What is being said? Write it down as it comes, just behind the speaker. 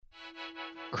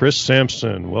Chris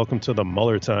Sampson. Welcome to the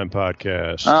Mueller Time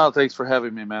podcast. Oh, thanhanks for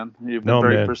having me, man. You've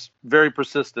been very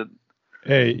persistent.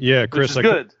 Hey, yeah, Chris. Which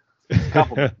is good.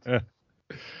 Compliment. I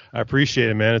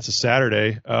appreciate it, man. It's a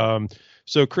Saturday.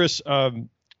 So, Chris,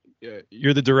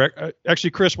 you're the director. Actually,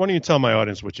 Chris, why don't you tell my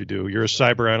audience what you do? You're a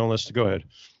cyber analyst. Go ahead.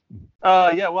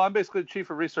 Yeah, well, I'm basically the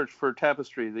chief of research for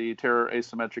Tapestry, the Terror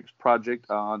Asymmetrics project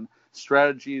on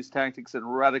strategies, tactics,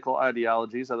 and radical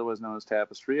ideologies, otherwise known as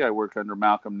Tapestry. I work under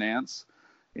Malcolm Nance.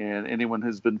 And anyone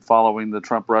who's been following the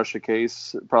Trump-Russia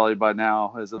case probably by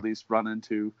now has at least run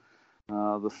into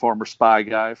the former spy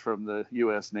guy from the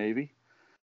U.S. Navy.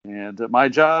 And my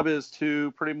job is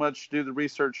to pretty much do the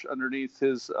research underneath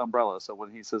his umbrella. So when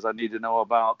he says, I need to know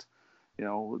about,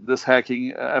 this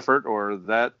hacking effort or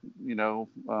that,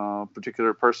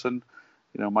 particular person,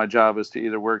 my job is to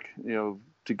either work,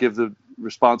 to give the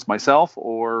response myself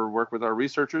or work with our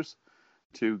researchers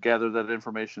to gather that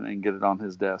information and get it on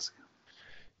his desk.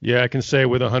 Yeah, I can say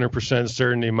with 100%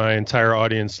 certainty my entire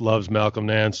audience loves Malcolm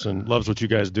Nance and loves what you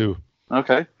guys do.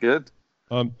 Okay, good.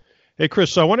 Hey,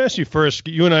 Chris, so I want to ask you first.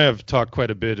 You and I have talked quite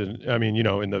a bit, and I mean,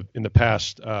 in the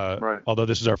past, right. Although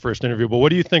this is our first interview. But what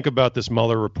do you think about this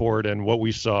Mueller report and what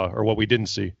we saw or what we didn't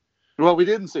see? What we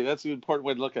didn't see. That's an important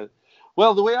way to look at it.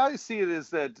 Well, the way I see it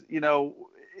is that,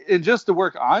 in just the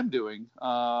work I'm doing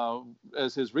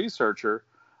as his researcher,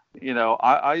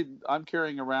 I'm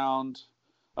carrying around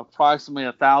approximately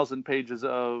 1,000 pages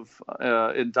of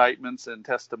indictments and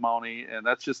testimony, and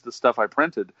that's just the stuff I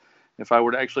printed. If I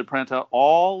were to actually print out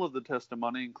all of the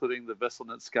testimony, including the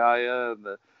Veselnitskaya and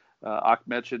the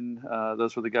Akhmetshin,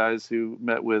 those were the guys who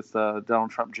met with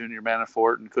Donald Trump Jr.,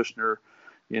 Manafort, and Kushner,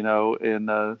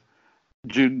 in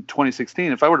June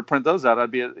 2016. If I were to print those out,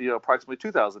 I'd be at approximately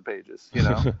 2,000 pages.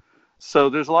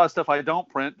 So there's a lot of stuff I don't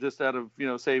print just out of,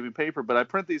 saving paper, but I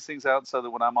print these things out so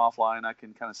that when I'm offline, I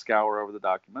can kind of scour over the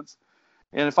documents.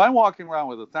 And if I'm walking around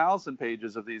with 1,000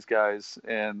 pages of these guys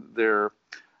and their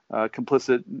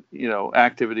complicit,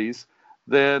 activities,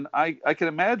 then I can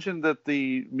imagine that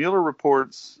the Mueller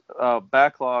report's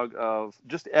backlog of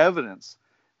just evidence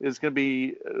is going to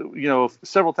be,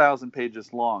 several thousand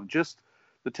pages long. Just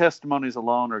the testimonies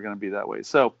alone are going to be that way.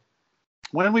 So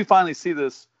when we finally see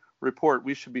this report,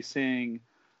 we should be seeing,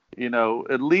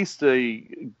 at least a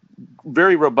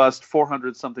very robust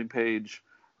 400-something page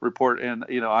report. And,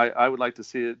 I would like to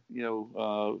see it,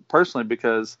 personally,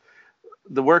 because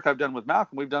the work I've done with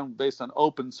Malcolm, we've done based on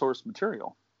open source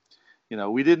material.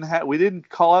 We didn't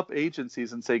call up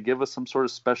agencies and say, give us some sort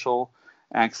of special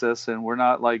access. And we're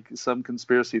not like some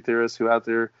conspiracy theorists who out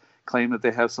there claim that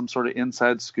they have some sort of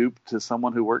inside scoop to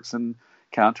someone who works in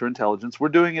counterintelligence. We're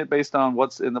doing it based on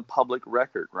what's in the public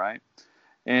record, right?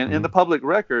 And in the public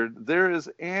record, there is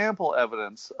ample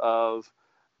evidence of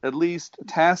at least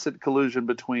tacit collusion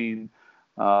between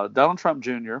Donald Trump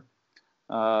Jr.,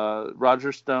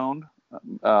 Roger Stone,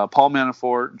 Paul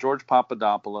Manafort, George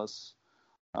Papadopoulos,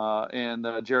 and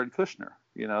Jared Kushner.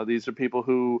 These are people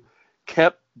who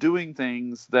kept doing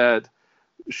things that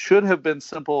should have been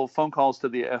simple phone calls to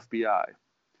the FBI.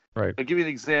 Right. I'll give you an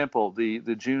example. The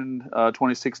June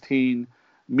 2016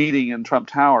 meeting in Trump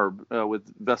Tower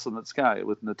with Veselnitskaya,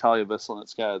 with Natalia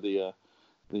Veselnitskaya,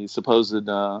 the supposed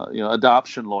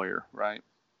adoption lawyer, right?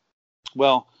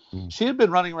 Well, she had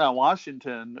been running around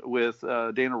Washington with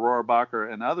Dana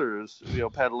Rohrabacher and others,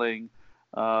 peddling,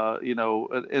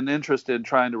 an interest in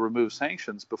trying to remove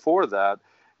sanctions before that.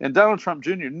 And Donald Trump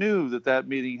Jr. knew that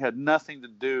meeting had nothing to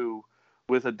do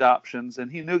with adoptions, and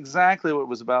he knew exactly what it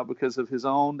was about because of his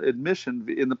own admission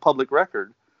in the public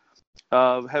record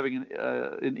of having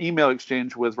an email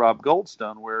exchange with Rob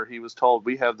Goldstone, where he was told,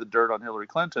 we have the dirt on Hillary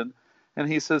Clinton,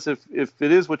 and he says, if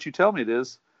it is what you tell me it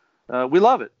is, we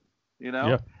love it.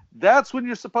 Yeah. That's when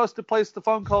you're supposed to place the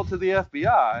phone call to the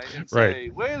FBI and say,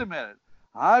 right. Wait a minute,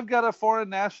 I've got a foreign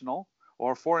national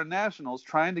or foreign nationals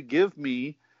trying to give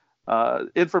me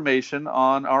information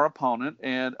on our opponent,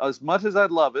 and as much as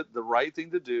I'd love it, the right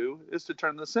thing to do is to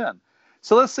turn this in.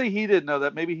 So let's say he didn't know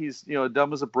that. Maybe he's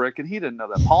dumb as a brick, and he didn't know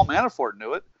that. Paul Manafort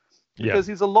knew it because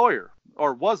he's a lawyer,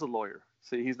 or was a lawyer.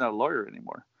 See, he's not a lawyer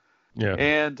anymore. Yeah.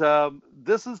 And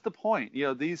this is the point.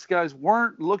 These guys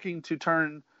weren't looking to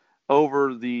turn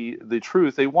over the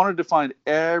truth. They wanted to find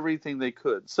everything they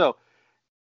could. So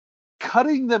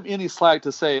cutting them any slack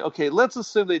to say, okay, let's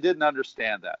assume they didn't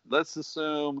understand that. Let's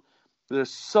assume they're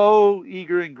so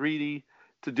eager and greedy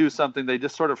to do something, they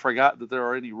just sort of forgot that there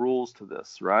are any rules to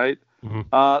this, right?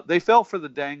 Mm-hmm. They fell for the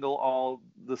dangle all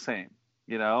the same,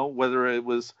 whether it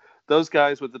was those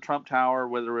guys with the Trump Tower,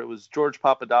 whether it was George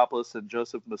Papadopoulos and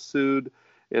Joseph Massoud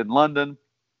in London,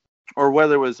 or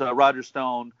whether it was Roger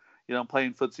Stone,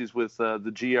 playing footsies with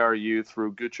the GRU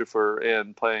through Guccifer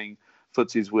and playing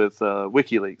footsies with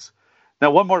WikiLeaks.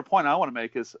 Now, one more point I want to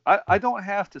make is I don't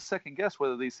have to second guess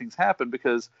whether these things happen,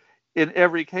 because in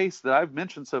every case that I've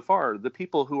mentioned so far, the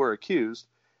people who are accused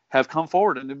have come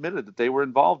forward and admitted that they were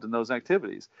involved in those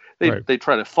activities. They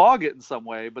try to fog it in some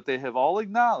way, but they have all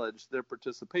acknowledged their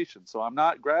participation. So I'm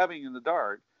not grabbing in the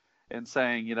dark and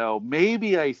saying,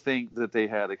 maybe I think that they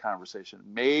had a conversation.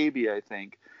 Maybe I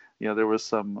think, there was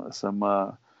some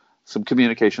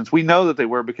communications. We know that they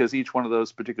were, because each one of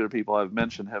those particular people I've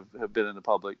mentioned have been in the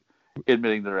public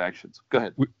admitting their actions. Go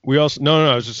ahead. We also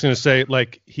I was just going to say,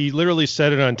 like, he literally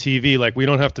said it on TV. Like, we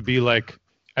don't have to be like,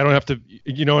 I don't have to,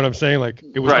 you know what I'm saying? Like,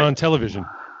 it was on television.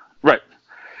 Right.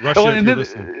 Russia, and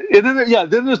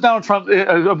then there's Donald Trump.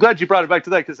 I'm glad you brought it back to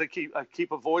that, because I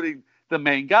keep avoiding the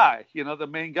main guy. The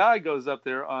main guy goes up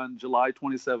there on July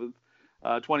 27th,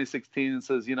 2016, and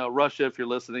says, Russia, if you're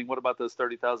listening, what about those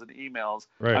 30,000 emails?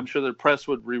 Right. I'm sure the press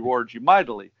would reward you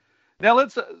mightily. Now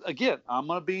let's again. I'm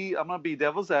gonna be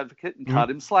devil's advocate and cut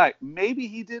him slack. Maybe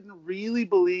he didn't really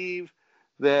believe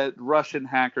that Russian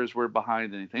hackers were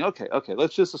behind anything. Okay.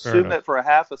 Let's just assume that for a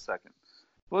half a second.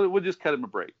 We'll just cut him a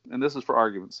break, and this is for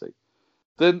argument's sake.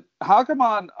 Then how come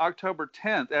on October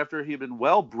 10th, after he'd been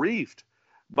well briefed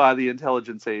by the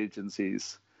intelligence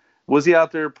agencies, was he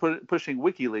out there pushing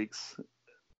WikiLeaks,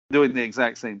 doing the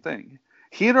exact same thing?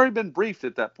 He had already been briefed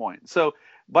at that point. So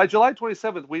by July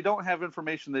 27th, we don't have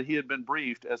information that he had been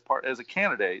briefed as a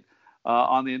candidate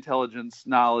on the intelligence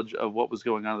knowledge of what was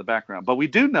going on in the background. But we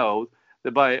do know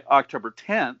that by October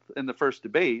 10th, in the first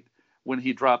debate, when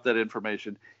he dropped that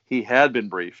information, he had been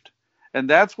briefed. And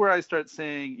that's where I start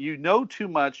saying, you know too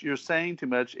much, you're saying too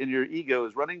much, and your ego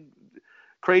is running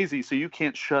crazy, so you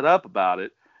can't shut up about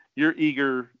it. You're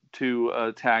eager to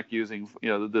attack using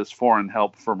this foreign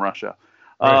help from Russia.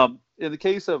 Right. In the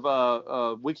case of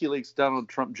WikiLeaks, Donald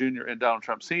Trump Jr. and Donald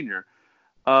Trump Sr.,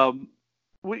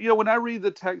 when I read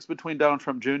the text between Donald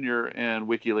Trump Jr. and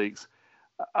WikiLeaks,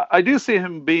 I do see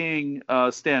him being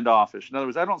standoffish. In other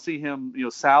words, I don't see him,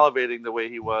 salivating the way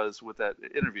he was with that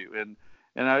interview.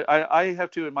 And I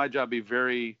have to, in my job, be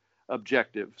very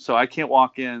objective. So I can't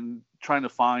walk in trying to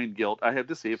find guilt. I have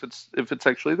to see if it's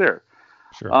actually there.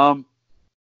 Sure.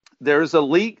 There's a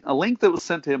link that was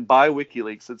sent to him by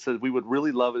WikiLeaks that said, we would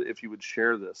really love it if you would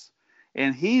share this.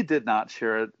 And he did not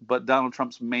share it, but Donald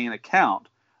Trump's main account,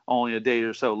 only a day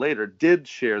or so later, did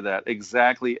share that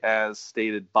exactly as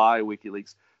stated by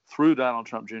WikiLeaks through Donald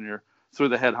Trump Jr., through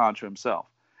the head honcho himself.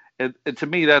 And to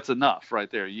me, that's enough right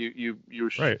there.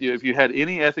 If you had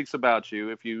any ethics about you,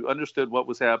 if you understood what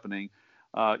was happening,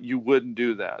 you wouldn't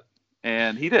do that.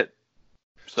 And he did.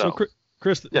 So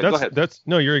Chris, go ahead.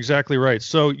 You're exactly right.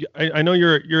 So I know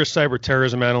you're a cyber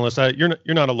terrorism analyst. You're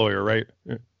not a lawyer, right?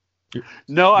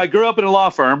 No, I grew up in a law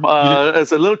firm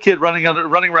as a little kid, running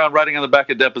around writing on the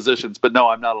back of depositions. But no,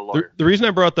 I'm not a lawyer. The reason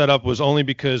I brought that up was only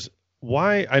because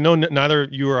I know neither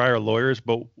you or I are lawyers,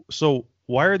 but so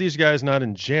why are these guys not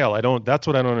in jail? That's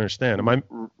what I don't understand. Am I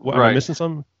missing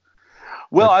something?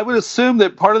 Well, I would assume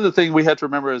that part of the thing we have to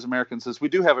remember as Americans is we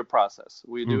do have a process.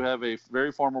 We do have a very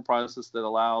formal process that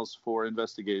allows for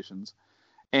investigations.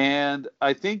 And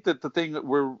I think that the thing that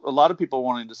a lot of people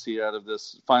wanting to see out of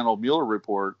this final Mueller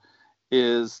report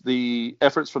is the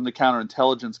efforts from the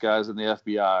counterintelligence guys in the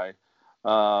FBI.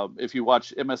 If you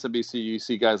watch MSNBC, you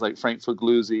see guys like Frank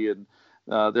Figliuzzi,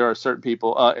 and there are certain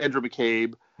people, Andrew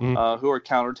McCabe, who are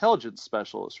counterintelligence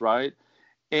specialists, right?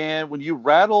 And when you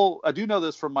I do know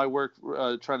this from my work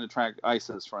trying to track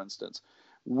ISIS, for instance.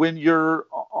 When you're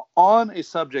on a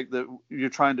subject that you're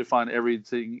trying to find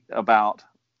everything about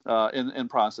in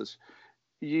process,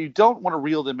 you don't want to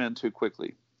reel them in too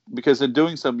quickly, because in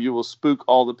doing so, you will spook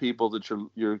all the people that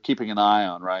you're keeping an eye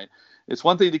on, right? It's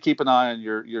one thing to keep an eye on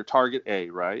your target A,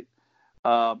 right?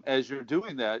 As you're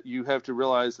doing that, you have to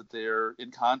realize that they're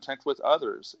in contact with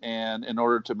others, and in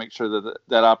order to make sure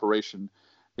that operation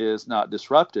is not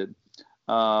disrupted,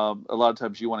 a lot of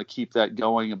times you want to keep that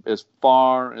going as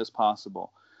far as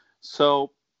possible.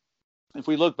 So if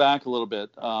we look back a little bit,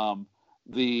 I'll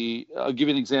give you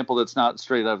an example that's not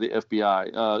straight out of the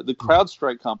FBI. The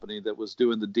CrowdStrike company that was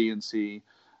doing the DNC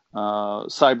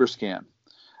cyber scan,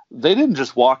 they didn't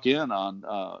just walk in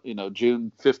on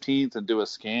June 15th and do a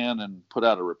scan and put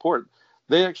out a report.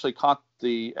 They actually caught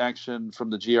the action from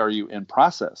the GRU in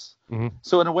process. Mm-hmm.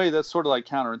 So in a way, that's sort of like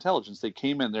counterintelligence. They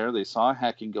came in there, they saw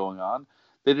hacking going on.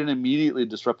 They didn't immediately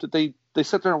disrupt it. They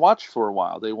sat there and watched for a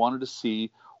while. They wanted to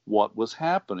see what was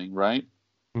happening, right?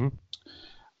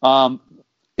 Mm-hmm.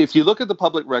 If you look at the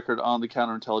public record on the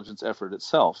counterintelligence effort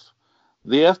itself,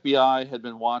 the FBI had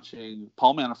been watching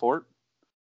Paul Manafort,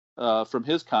 from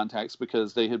his contacts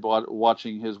because they had been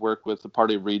watching his work with the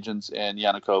Party of Regions and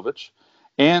Yanukovych,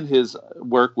 and his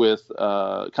work with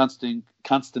Konstantin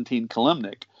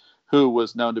Kilimnik, who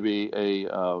was known to be a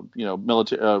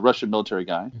Russian military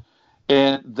guy.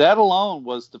 And that alone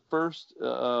was the first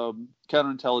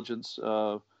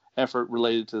counterintelligence effort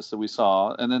related to this that we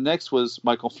saw. And then next was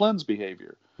Michael Flynn's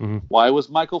behavior. Mm-hmm. Why was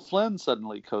Michael Flynn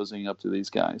suddenly cozying up to these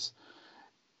guys?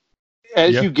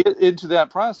 As you get into that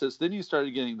process, then you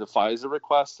started getting the FISA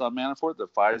requests on Manafort, the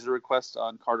FISA requests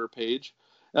on Carter Page.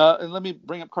 And let me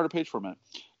bring up Carter Page for a minute.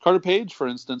 Carter Page, for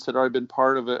instance, had already been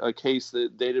part of a case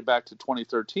that dated back to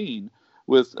 2013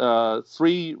 with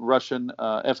 3 Russian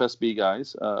FSB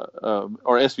guys, or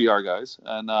SVR guys,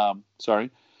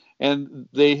 and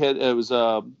they had, it was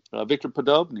Viktor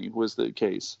Podobny was the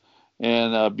case,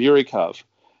 and Burikov.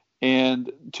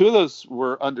 And 2 of those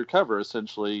were undercover.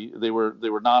 Essentially, they were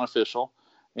non-official,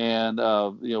 and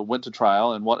went to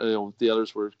trial. And the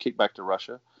others were kicked back to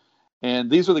Russia.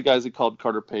 And these were the guys that called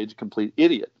Carter Page a complete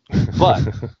idiot. But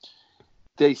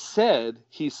they said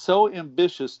he's so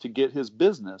ambitious to get his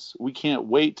business, we can't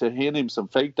wait to hand him some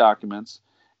fake documents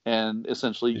and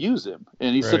essentially use him.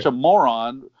 And he's such a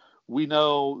moron. We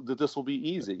know that this will be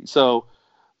easy. So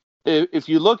if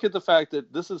you look at the fact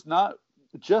that this is not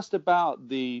just about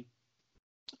the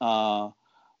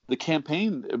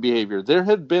campaign behavior. There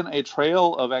had been a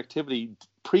trail of activity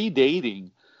predating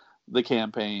the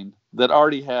campaign that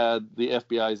already had the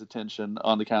FBI's attention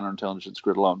on the counterintelligence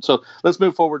grid alone. So let's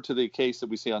move forward to the case that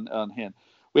we see on hand.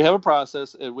 We have a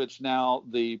process in which now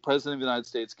the President of the United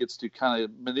States gets to kind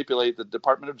of manipulate the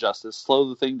Department of Justice, slow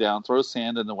the thing down, throw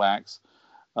sand in the wax,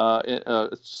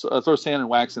 throw sand and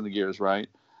wax in the gears, right?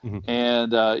 Mm-hmm.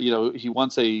 And, he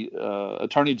wants a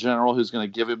attorney general who's going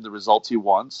to give him the results he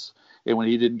wants. And when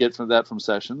he didn't get from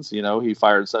Sessions, he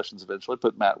fired Sessions eventually,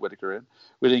 put Matt Whitaker in.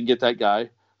 We didn't get that guy.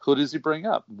 Who does he bring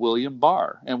up? William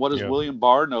Barr. And what is William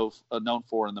Barr known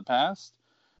for in the past?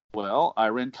 Well,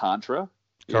 Iran-Contra.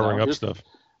 Covering up stuff.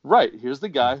 Right. Here's the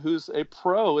guy who's a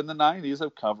pro in the 90s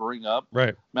of covering up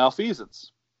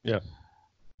malfeasance. Yeah.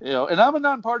 And I'm a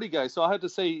non-party guy, so I have to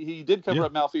say he did cover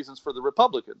up malfeasance for the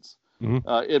Republicans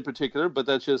in particular, but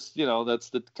that's just,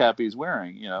 that's the cap he's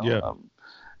wearing,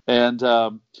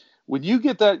 when you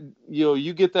get that,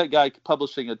 you get that guy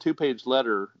publishing a 2-page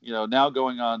letter, now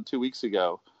going on 2 weeks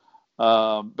ago,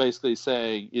 basically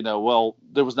saying, well,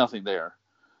 there was nothing there.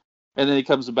 And then he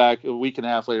comes back a week and a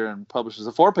half later and publishes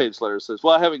a 4-page letter that says,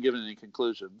 well, I haven't given any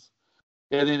conclusions.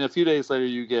 And then a few days later,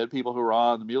 you get people who are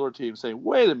on the Mueller team saying,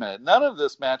 wait a minute, none of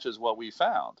this matches what we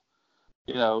found.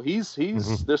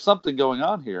 There's something going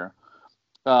on here.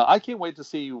 I can't wait to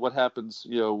see what happens,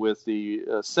 with the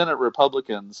Senate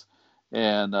Republicans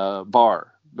and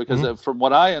Barr, because from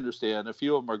what I understand, a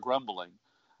few of them are grumbling.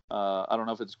 I don't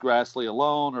know if it's Grassley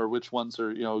alone or which ones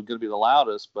are, going to be the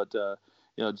loudest, but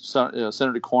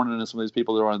Senator Cornyn and some of these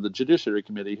people that are on the Judiciary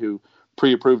Committee who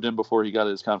pre-approved him before he got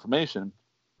his confirmation,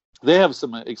 they have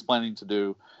some explaining to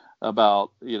do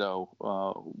about,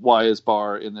 why is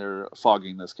Barr in there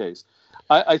fogging this case.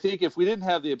 I think if we didn't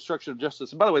have the obstruction of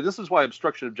justice, and by the way, this is why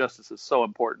obstruction of justice is so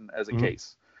important as a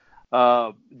case.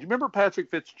 Do you remember Patrick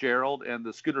Fitzgerald and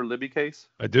the Scooter Libby case?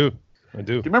 I do.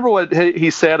 Do you remember what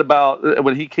he said about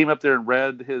when he came up there and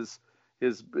read his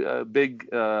big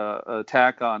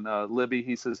attack on Libby?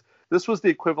 He says, this was the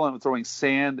equivalent of throwing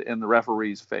sand in the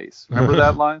referee's face. Remember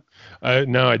that line?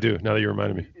 No, I do. Now that you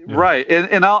reminded me. Yeah. Right.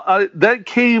 And that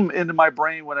came into my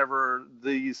brain whenever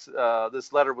this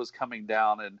letter was coming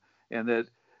down and that,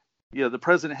 the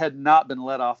president had not been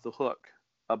let off the hook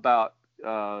about,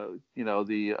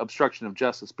 the obstruction of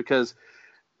justice, because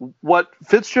what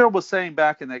Fitzgerald was saying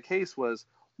back in that case was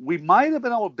we might have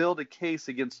been able to build a case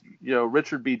against,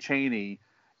 Richard B. Cheney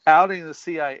outing the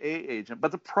CIA agent.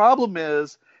 But the problem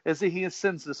is that he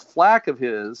sends this flack of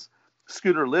his,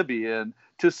 Scooter Libby, in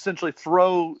to essentially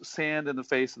throw sand in the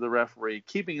face of the referee,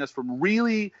 keeping us from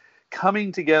really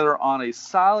coming together on a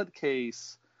solid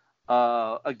case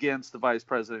against the Vice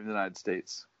President of the United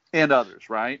States and others,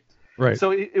 right? Right.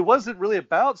 So it wasn't really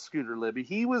about Scooter Libby.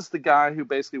 He was the guy who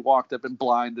basically walked up and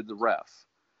blinded the ref.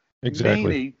 Exactly.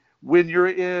 Meaning, when you're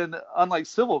in, unlike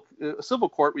civil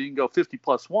court where you can go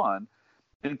 50+1,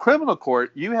 in criminal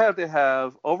court, you have to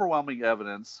have overwhelming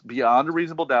evidence, beyond a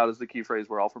reasonable doubt is the key phrase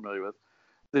we're all familiar with,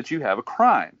 that you have a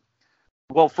crime.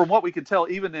 Well, from what we can tell,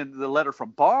 even in the letter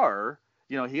from Barr,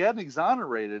 he hadn't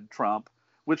exonerated Trump,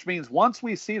 which means once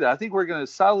we see that, I think we're going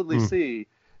to solidly see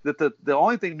that the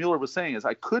only thing Mueller was saying is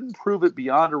I couldn't prove it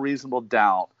beyond a reasonable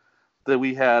doubt that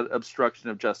we had obstruction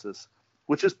of justice,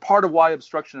 which is part of why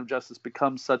obstruction of justice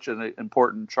becomes such an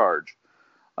important charge.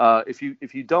 If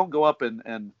you don't go up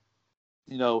and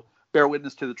bear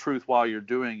witness to the truth while you're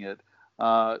doing it.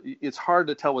 It's hard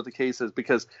to tell what the case is,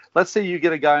 because let's say you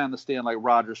get a guy on the stand like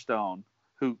Roger Stone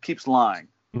who keeps lying.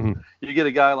 Mm-hmm. You get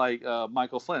a guy like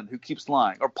Michael Flynn who keeps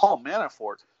lying, or Paul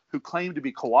Manafort who claimed to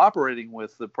be cooperating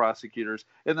with the prosecutors,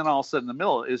 and then all of a sudden in the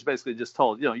middle is basically just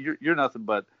told, you're nothing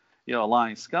but a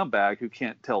lying scumbag who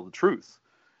can't tell the truth,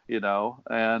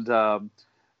 and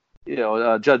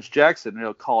Judge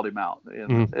Jackson called him out,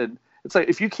 and it's like,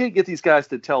 if you can't get these guys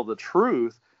to tell the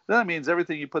truth, then that means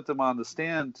everything you put them on the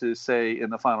stand to say in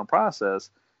the final process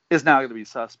is now going to be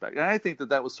suspect. And I think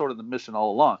that was sort of the mission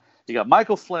all along. You got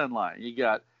Michael Flynn lying, you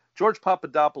got George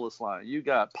Papadopoulos lying, you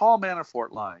got Paul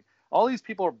Manafort lying. All these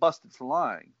people are busted for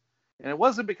lying. And it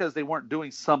wasn't because they weren't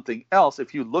doing something else.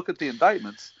 If you look at the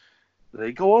indictments,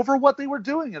 they go over what they were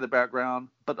doing in the background,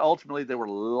 but ultimately they were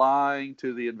lying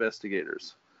to the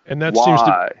investigators. And that Why? seems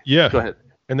to, yeah. Go ahead.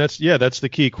 And that's the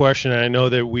key question. And I know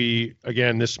that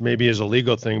again, this maybe is a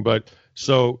legal thing, but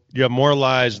so you have more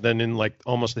lies than in like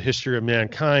almost the history of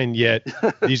mankind, yet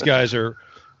these guys are,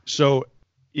 so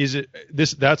is it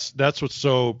this, that's what's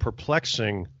so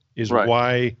perplexing is right.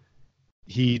 Why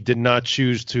he did not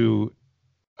choose to,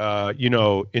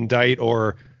 indict,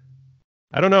 or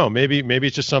I don't know, maybe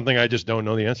it's just something I just don't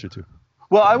know the answer to.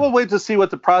 Well, I will wait to see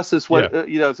what the process,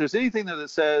 if there's anything that it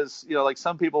says, like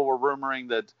some people were rumoring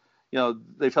that,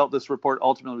 they felt this report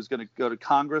ultimately was going to go to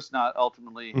Congress, not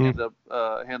ultimately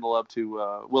handle up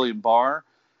to William Barr.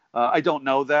 I don't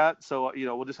know that. So,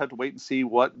 we'll just have to wait and see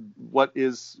what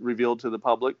is revealed to the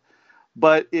public.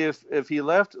 But if he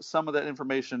left some of that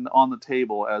information on the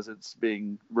table as it's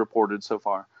being reported so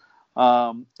far,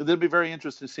 it'll be very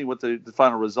interesting to see what the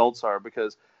final results are,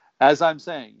 because as I'm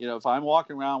saying, if I'm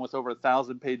walking around with over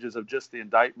 1,000 pages of just the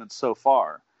indictments so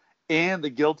far and the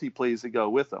guilty pleas that go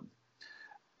with them,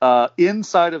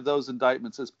 inside of those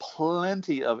indictments is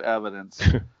plenty of evidence.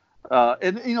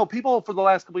 And people for the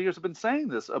last couple of years have been saying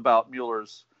this about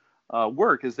Mueller's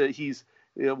work, is that he's,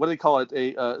 what do they call it,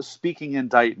 a speaking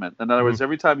indictment. In other words,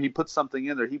 every time he puts something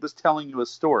in there, he was telling you a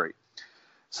story.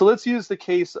 So let's use the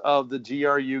case of the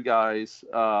GRU guys,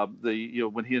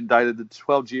 when he indicted the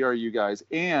 12 GRU guys,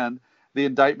 and the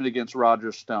indictment against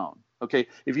Roger Stone. Okay,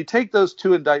 if you take those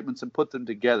two indictments and put them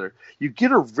together, you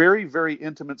get a very, very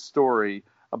intimate story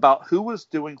about who was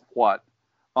doing what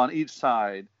on each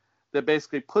side that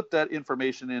basically put that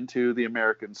information into the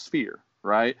American sphere,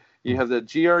 right? You have the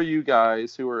GRU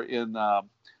guys who are in, I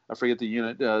forget the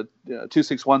unit,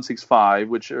 26165,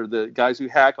 which are the guys who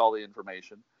hack all the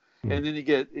information. And then you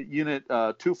get unit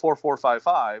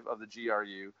 24455 of the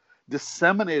GRU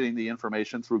disseminating the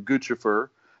information through Guccifer,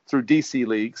 through DC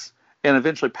Leaks, and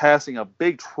eventually passing a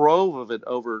big trove of it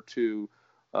over to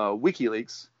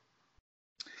WikiLeaks.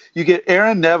 You get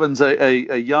Aaron Nevins,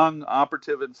 a young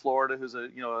operative in Florida who's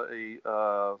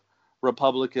a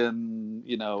Republican,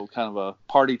 kind of a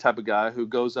party type of guy who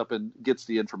goes up and gets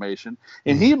the information.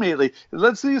 And he immediately,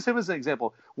 let's use him as an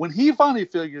example. When he finally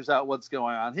figures out what's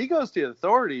going on, he goes to the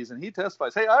authorities and he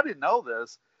testifies, hey, I didn't know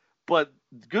this, but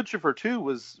Guccifer 2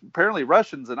 was apparently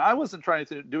Russians and I wasn't trying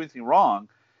to do anything wrong.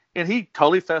 And he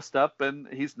totally fessed up and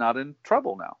he's not in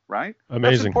trouble now, right?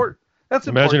 Amazing. That's important.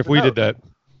 Imagine if we did that.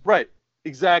 Right.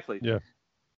 Exactly. Yeah.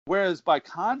 Whereas by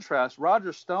contrast,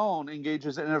 Roger Stone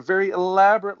engages in a very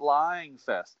elaborate lying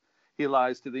fest. He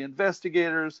lies to the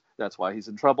investigators. That's why he's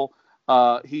in trouble.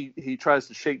 He tries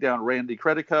to shake down Randy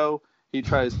Credico. He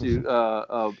tries to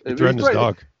threaten his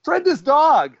dog. Threaten his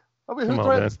dog. I mean, who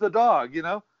threatens the dog?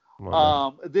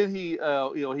 Then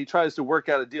he tries to work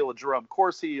out a deal with Jerome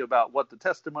Corsi about what the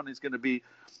testimony is going to be.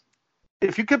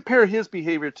 If you compare his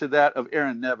behavior to that of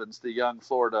Aaron Nevins, the young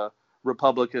Florida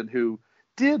Republican who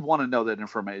did want to know that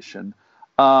information,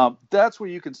 that's where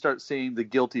you can start seeing the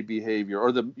guilty behavior,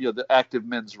 or the active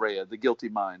mens rea, the guilty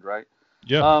mind, right?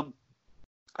 Yeah.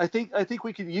 I think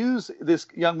we could use this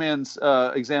young man's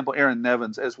example, Aaron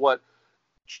Nevins, as what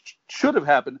should have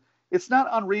happened. It's not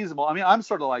unreasonable. I mean, I'm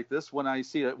sort of like this when I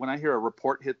hear a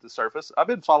report hit the surface. I've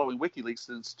been following WikiLeaks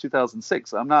since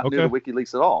 2006. I'm not new to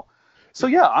WikiLeaks at all. So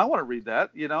yeah, I want to read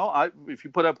that. If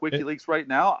you put up WikiLeaks right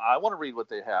now, I want to read what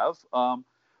they have.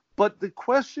 But the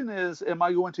question is, am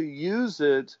I going to use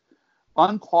it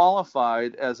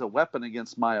unqualified as a weapon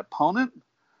against my opponent?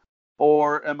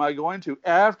 Or am I going to,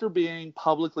 after being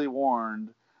publicly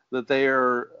warned that they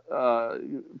are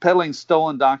peddling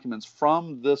stolen documents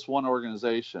from this one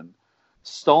organization,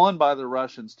 stolen by the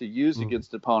Russians to use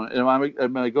against the opponent, am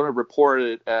I going to report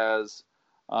it as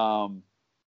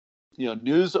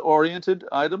news-oriented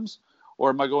items? Or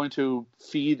am I going to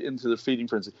feed into the feeding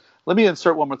frenzy? Let me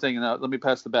insert one more thing, and let me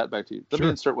pass the bat back to you. Let me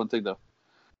insert one thing, though.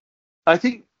 I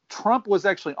think Trump was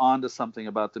actually onto something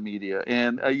about the media,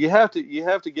 and you have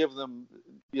to give them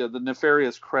the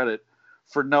nefarious credit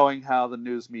for knowing how the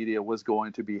news media was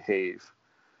going to behave.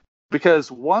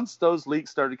 Because once those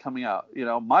leaks started coming out,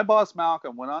 my boss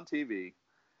Malcolm went on TV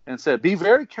and said, "Be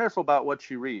very careful about what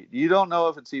you read. You don't know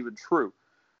if it's even true."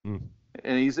 Mm.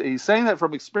 And he's saying that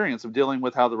from experience of dealing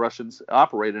with how the Russians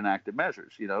operate in active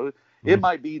measures. It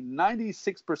might be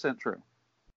 96% true,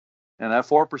 and that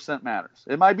 4% matters.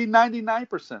 It might be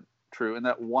 99% true, and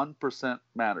that 1%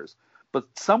 matters. But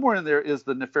somewhere in there is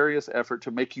the nefarious effort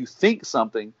to make you think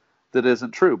something that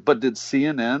isn't true. But did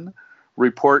CNN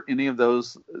report any of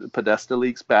those Podesta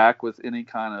leaks back with any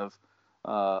kind of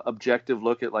objective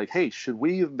look at, like, hey, should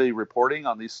we even be reporting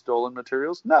on these stolen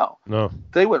materials? No.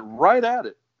 They went right at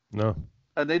it. No.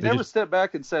 And they never stepped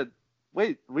back and said,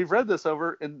 wait, we've read this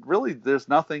over, and really there's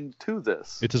nothing to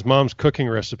this. It's his mom's cooking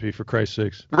recipe, for Christ's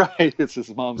sakes. Right, it's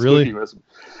his mom's cooking recipe.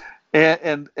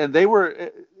 And they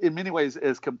were, in many ways,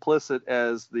 as complicit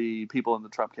as the people in the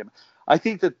Trump campaign. I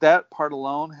think that part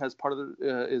alone is part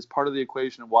of the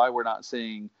equation of why we're not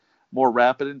seeing more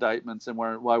rapid indictments, and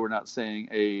why we're not seeing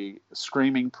a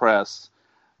screaming press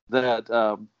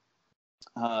that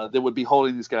would be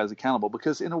holding these guys accountable.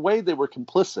 Because in a way, they were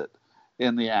complicit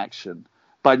in the action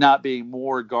by not being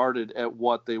more guarded at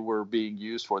what they were being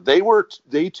used for. They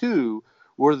too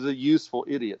were the useful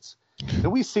idiots.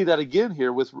 And we see that again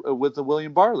here with the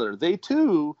William Barr letter. They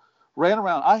too ran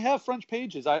around. I have front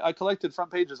pages. I collected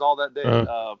front pages all that day.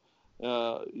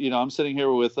 I'm sitting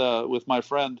here with my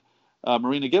friend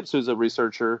Marina Gibbs, who's a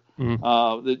researcher.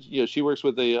 That she works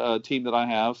with a team that I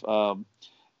have,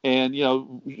 and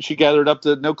she gathered up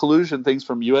the no collusion things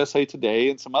from USA Today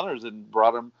and some others and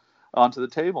brought them onto the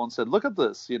table and said, "Look at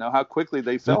this. How quickly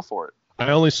they fell for it."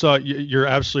 I only saw. You're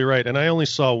absolutely right, and I only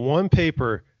saw one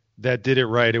paper that did it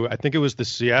right. I think it was the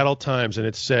Seattle Times, and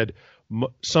it said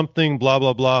something blah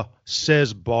blah blah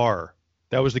says Barr.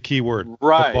 That was the key word.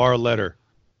 Right. The Barr letter.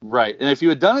 Right. And if you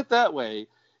had done it that way,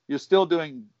 you're still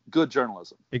doing good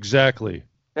journalism. Exactly.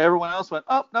 Everyone else went,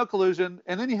 "Oh, no collusion."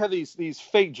 And then you have these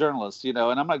fake journalists, and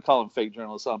I'm not calling them fake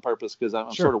journalists on purpose because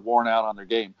I'm sort of worn out on their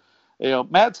game.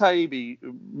 Matt Taibbi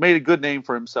made a good name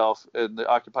for himself in the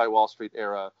Occupy Wall Street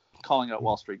era, calling out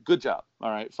Wall Street. Good job.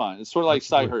 All right, fine. It's sort of like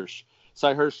Cy Hirsch.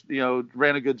 Cy Hirsch,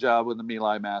 ran a good job with the My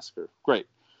Lai massacre. Great.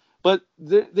 But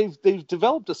they've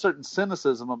developed a certain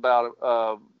cynicism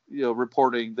about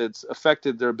reporting that's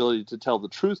affected their ability to tell the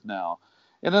truth now.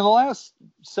 And in the last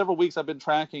several weeks, I've been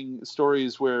tracking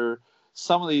stories where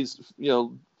some of these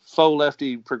faux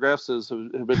lefty progressives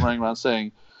have been running around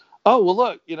saying, "Oh, well,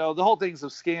 look, the whole thing's a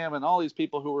scam, and all these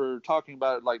people who were talking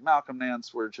about it, like Malcolm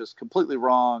Nance, were just completely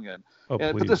wrong,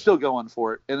 but they're still going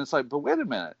for it." And it's like, but wait a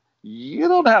minute, you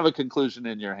don't have a conclusion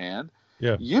in your hand.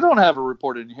 Yeah. You don't have a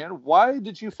report in your hand. Why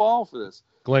did you fall for this?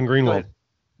 Glenn Greenwald.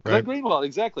 Glenn Greenwald,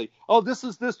 exactly. Oh, this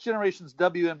is this generation's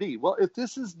WMD. Well, if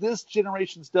this is this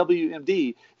generation's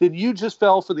WMD, then you just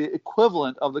fell for the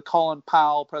equivalent of the Colin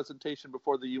Powell presentation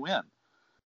before the UN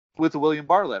with the William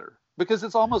Barr letter. Because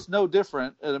it's almost no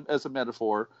different as a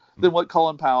metaphor than what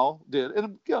Colin Powell did.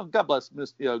 And God bless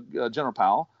General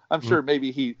Powell. I'm sure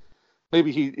maybe he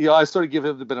I sort of give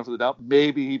him the benefit of the doubt.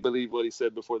 Maybe he believed what he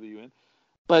said before the UN.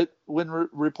 But when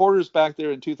reporters back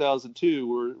there in 2002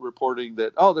 were reporting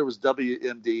that there was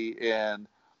WMD, and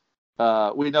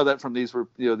we know that from these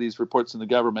reports in the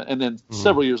government, and then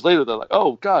several years later they're like,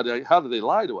 "Oh God, how did they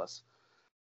lie to us?"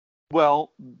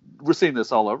 Well, we're seeing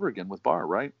this all over again with Barr,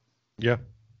 right? Yeah.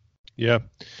 Yeah.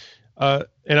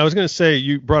 And I was going to say,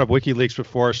 you brought up WikiLeaks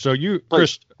before. So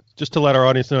Chris, just to let our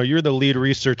audience know, you're the lead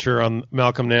researcher on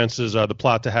Malcolm Nance's The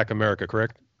Plot to Hack America,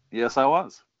 correct? Yes, I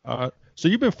was. So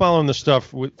you've been following this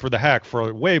stuff for the hack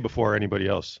for way before anybody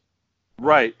else.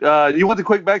 Right. You want the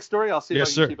quick backstory? I'll see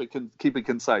if I can keep it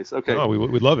concise. Okay. Oh,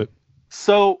 we'd love it.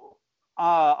 So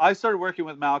I started working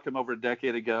with Malcolm over a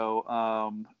decade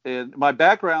ago. And my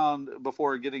background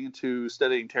before getting into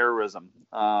studying terrorism,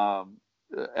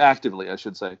 actively, I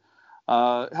should say,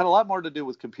 had a lot more to do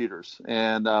with computers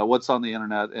and what's on the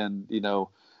internet and,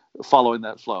 following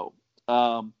that flow.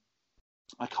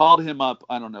 I called him up,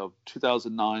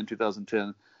 2009,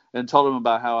 2010, and told him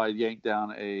about how I yanked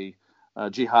down a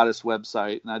jihadist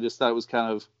website. And I just thought it was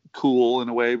kind of cool in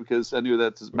a way because I knew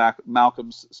that's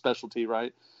Malcolm's specialty,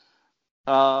 right?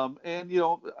 And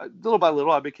little by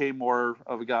little, I became more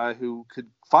of a guy who could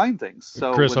find things.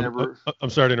 So Chris, I'm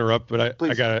sorry to interrupt, but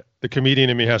I got the comedian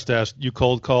in me has to ask, you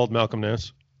cold called Malcolm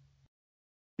Nance?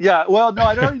 Yeah, well, no,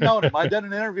 I'd already known him. I'd done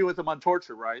an interview with him on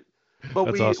Torture, right? But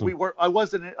That's awesome. I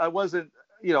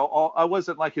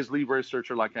wasn't like his lead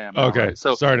researcher like I am now. Okay, right?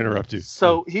 So sorry to interrupt you.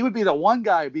 So he would be the one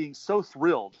guy being so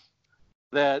thrilled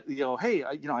that, hey,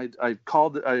 I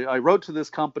called, I wrote to this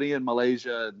company in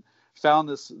Malaysia and found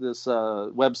this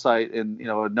website and,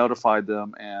 notified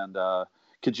them, and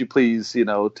could you please,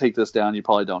 take this down? You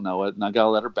probably don't know it. And I got a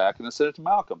letter back and I sent it to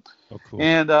Malcolm. Oh, cool.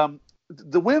 And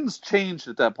the winds changed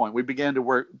at that point. We began to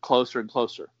work closer and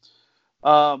closer.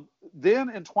 Then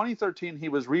in 2013, he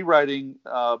was rewriting,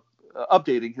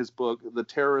 updating his book, The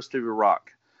Terrorist of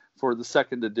Iraq, for the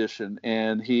second edition.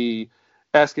 And he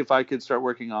asked if I could start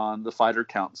working on the fighter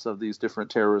counts of these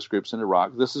different terrorist groups in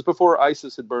Iraq. This is before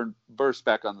ISIS had burst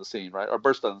back on the scene, right? Or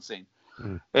burst on the scene.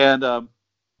 And I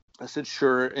said,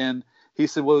 sure. And he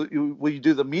said, well, will you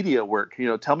do the media work?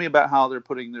 Tell me about how they're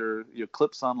putting their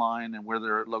clips online and where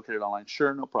they're located online.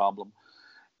 Sure, no problem.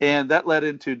 And that led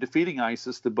into Defeating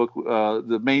ISIS, the book,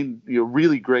 the main,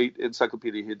 really great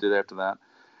encyclopedia he did after that.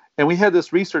 And we had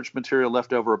this research material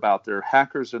left over about their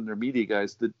hackers and their media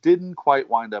guys that didn't quite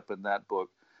wind up in that book,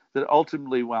 that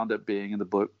ultimately wound up being in the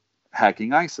book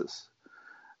Hacking ISIS.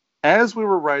 As we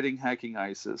were writing Hacking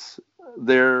ISIS,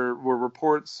 there were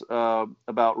reports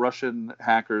about Russian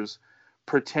hackers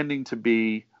pretending to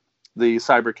be the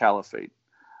cyber caliphate.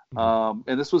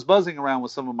 And this was buzzing around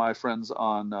with some of my friends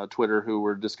on Twitter who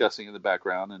were discussing in the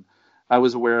background. And I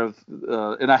was aware of,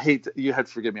 and I hate, you had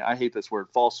to forgive me, I hate this word,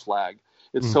 false flag.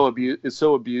 It's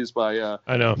so abused by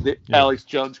I know. The Alex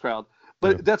Jones crowd.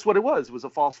 But that's what it was. It was a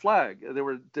false flag. There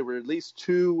were at least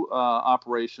two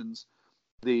operations: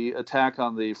 the attack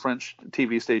on the French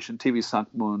TV station TV 5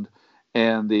 Monde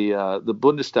and the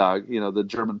Bundestag, the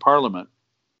German Parliament.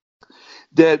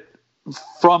 That,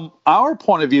 from our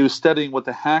point of view, studying what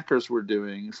the hackers were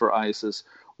doing for ISIS,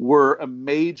 were a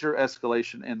major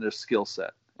escalation in their skill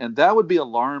set. And that would be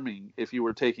alarming if you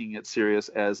were taking it serious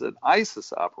as an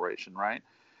ISIS operation, right?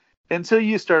 Until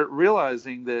you start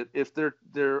realizing that if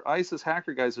their ISIS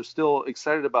hacker guys are still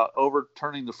excited about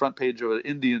overturning the front page of an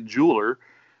Indian jeweler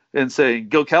and saying,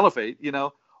 go caliphate,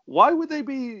 why would they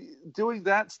be doing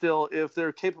that still if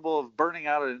they're capable of burning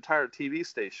out an entire TV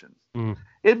station?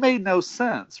 It made no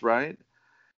sense, right?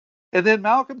 And then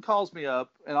Malcolm calls me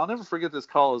up, and I'll never forget this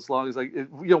call as long as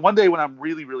one day when I'm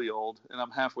really, really old, and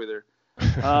I'm halfway there,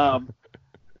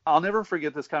 I'll never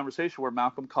forget this conversation where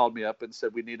Malcolm called me up and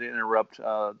said we need to interrupt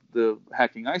the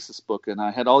Hacking ISIS book. And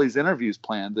I had all these interviews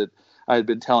planned that I had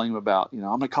been telling him about. I'm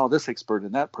going to call this expert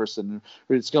and that person.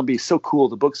 It's going to be so cool.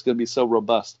 The book's going to be so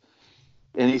robust.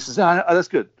 And he says, no, that's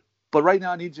good. But right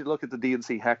now I need you to look at the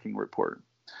DNC hacking report.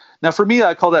 Now, for me,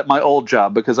 I call that my old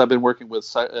job because I've been working with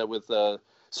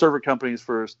server companies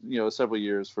for several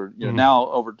years, for now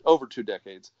over 2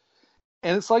 decades.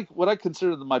 And it's like what I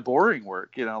consider my boring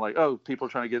work, like, oh, people are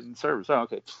trying to get in servers. Oh,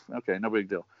 okay, no big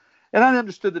deal. And I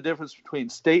understood the difference between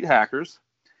state hackers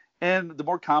and the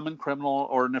more common criminal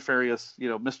or nefarious,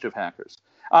 mischief hackers.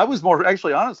 I was more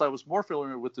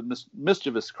familiar with the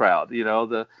mischievous crowd,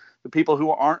 the people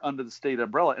who aren't under the state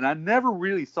umbrella. And I never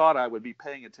really thought I would be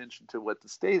paying attention to what the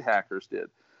state hackers did.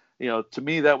 To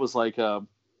me, that was like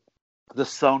the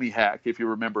Sony hack, if you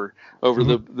remember, over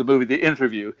the movie The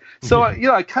Interview. So,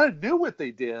 I kind of knew what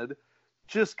they did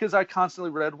just because I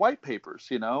constantly read white papers,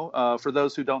 For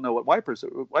those who don't know what white papers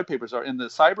are, in the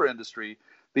cyber industry,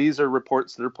 these are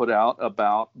reports that are put out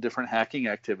about different hacking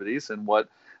activities and what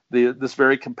this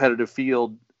very competitive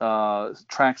field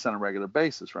tracks on a regular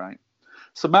basis, right?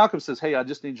 So Malcolm says, hey, I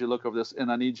just need you to look over this,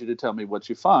 and I need you to tell me what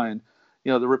you find.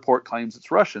 The report claims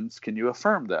it's Russians. Can you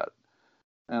affirm that?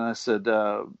 And I said,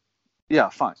 yeah,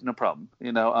 fine, no problem.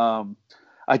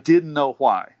 I didn't know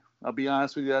why. I'll be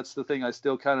honest with you, that's the thing I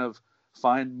still kind of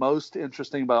find most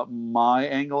interesting about my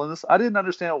angle in this. I didn't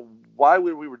understand why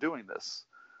we were doing this.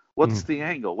 What's the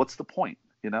angle? What's the point?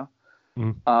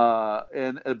 And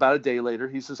about a day later,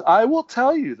 he says, I will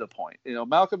tell you the point.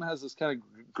 Malcolm has this kind of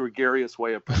gregarious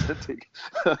way of presenting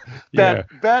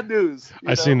bad news.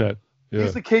 I've seen that. Yeah.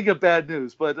 He's the king of bad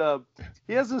news, but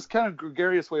he has this kind of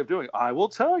gregarious way of doing it. I will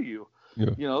tell you.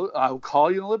 Yeah. I'll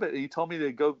call you in a little bit. And he told me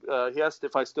to go. He asked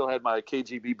if I still had my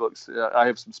KGB books. I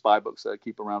have some spy books that I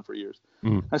keep around for years.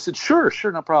 I said, sure,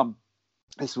 no problem.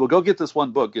 He said, well, go get this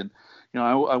one book. And,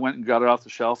 I went and got it off the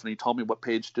shelf, and he told me what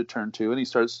page to turn to. And he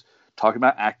starts talking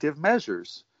about active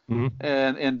measures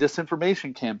and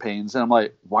disinformation campaigns. And I'm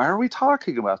like, why are we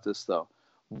talking about this, though?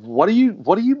 What do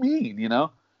you mean?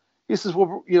 He says,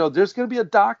 well, there's going to be a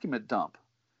document dump.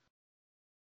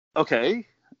 Okay.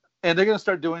 And they're going to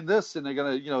start doing this, and they're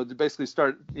going to, basically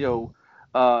start,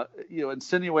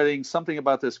 insinuating something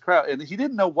about this crowd. And he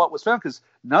didn't know what was found because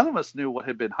none of us knew what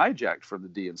had been hijacked from the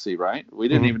DNC, right? We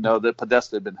didn't even know that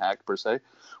Podesta had been hacked per se.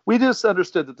 We just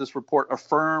understood that this report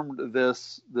affirmed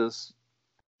this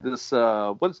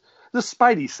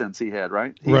spidey sense he had,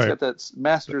 right? He's got that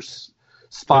master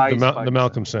Spice. The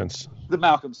Malcolm sense. The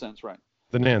Malcolm sense, right?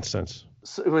 The Nance sense.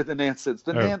 So, with the Nance sense,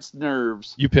 the Nance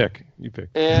nerves. You pick.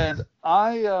 And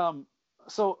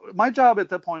so my job at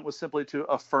that point was simply to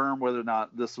affirm whether or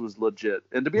not this was legit.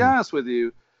 And to be honest with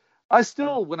you, I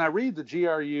still, when I read the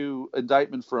GRU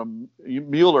indictment from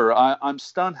Mueller, I'm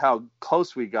stunned how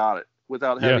close we got it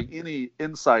without having any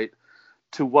insight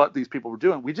to what these people were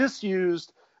doing. We just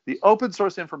used the open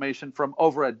source information from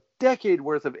over a decade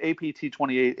worth of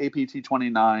APT28,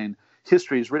 APT29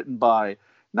 histories written by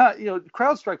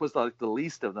CrowdStrike was like the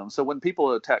least of them. So when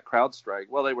people attack CrowdStrike,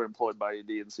 well, they were employed by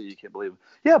DNC. You can't believe it.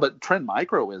 Yeah, but Trend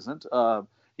Micro isn't.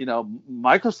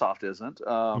 Microsoft isn't.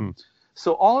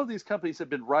 So all of these companies have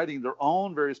been writing their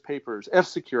own various papers.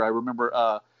 F-Secure, I remember,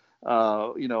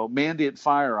 Mandiant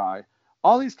FireEye.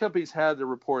 All these companies had their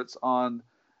reports on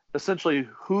essentially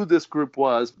who this group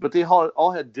was, but they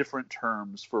all had different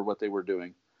terms for what they were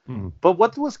doing. But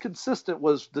what was consistent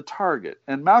was the target.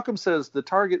 And Malcolm says the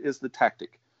target is the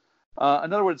tactic. In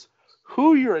other words,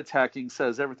 who you're attacking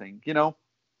says everything.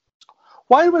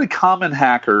 Why would a common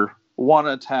hacker want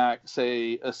to attack,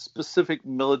 say, a specific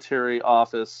military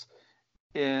office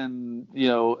in,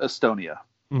 Estonia?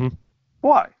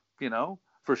 Why?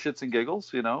 For shits and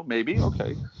giggles, maybe.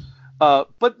 Okay.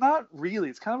 But not really.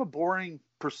 It's kind of a boring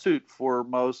pursuit for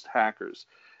most hackers.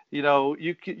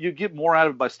 You get more out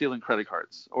of it by stealing credit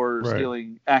cards or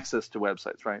stealing access to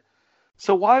websites, right?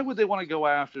 So why would they want to go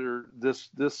after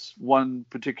this one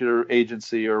particular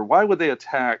agency, or why would they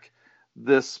attack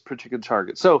this particular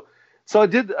target? So I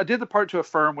did the part to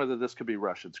affirm whether this could be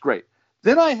Russians. Great.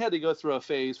 Then I had to go through a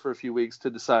phase for a few weeks to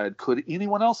decide, could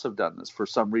anyone else have done this for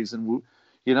some reason?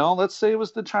 Let's say it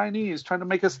was the Chinese trying to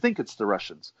make us think it's the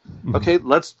Russians. Okay,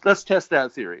 let's test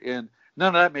that theory. And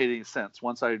none of that made any sense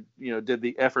once I did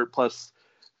the effort plus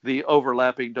the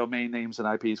overlapping domain names and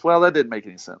IPs. Well, that didn't make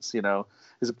any sense.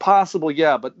 Is it possible?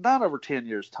 Yeah, but not over 10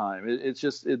 years time.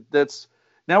 That's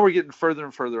now we're getting further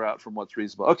and further out from what's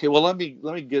reasonable. Okay, well let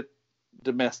me get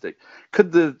domestic.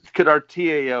 Could our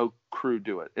TAO crew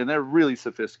do it? And they're really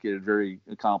sophisticated, very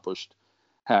accomplished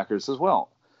hackers as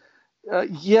well.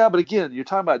 Yeah, but again, you're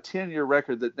talking about a 10-year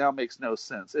record that now makes no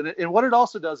sense. And what it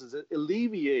also does is it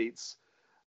alleviates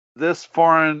this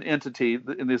foreign entity,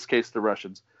 in this case the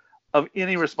Russians, of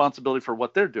any responsibility for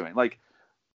what they're doing. Like,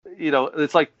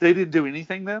 it's like they didn't do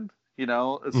anything then.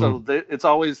 So it's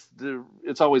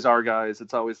always our guys,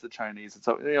 it's always the Chinese,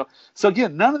 So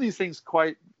again, none of these things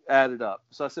quite added up.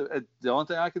 So I said the only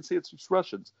thing I can see it's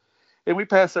Russians, and we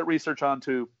passed that research on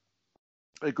to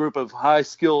a group of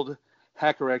high-skilled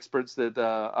hacker experts that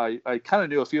I kind of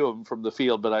knew a few of them from the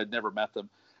field, but I'd never met them.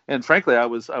 And frankly, I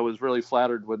was really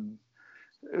flattered when,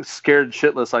 scared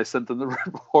shitless, I sent them the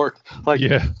report.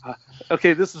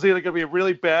 Okay, this is either going to be a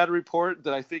really bad report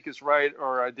that I think is right,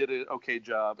 or I did an okay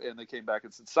job. And they came back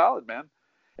and said, solid, man.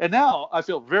 And now I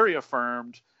feel very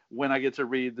affirmed when I get to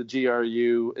read the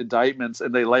GRU indictments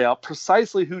and they lay out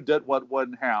precisely who did what,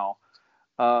 when, how,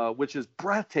 which is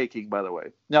breathtaking, by the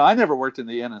way. Now, I never worked in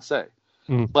the NSA,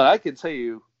 but I can tell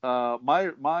you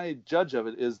my judge of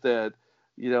it is that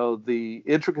the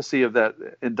intricacy of that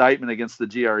indictment against the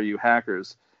GRU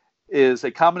hackers is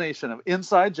a combination of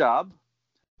inside job.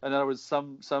 In other words,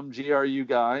 some GRU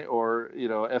guy or,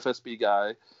 FSB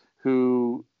guy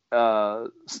who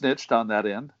snitched on that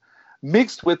end,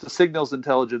 mixed with the signals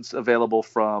intelligence available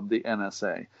from the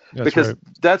NSA.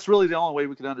 That's really the only way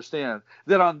we can understand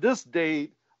that on this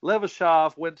date,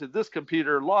 Levashov went to this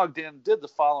computer, logged in, did the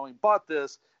following, bought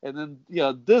this, and then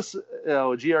this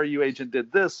GRU agent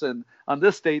did this, and on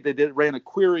this date they ran a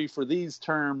query for these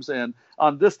terms, and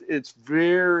on this it's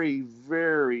very,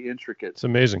 very intricate. It's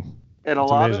amazing. And a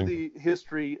lot of the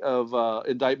history of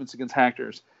indictments against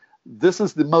hackers, this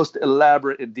is the most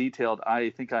elaborate and detailed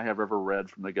I think I have ever read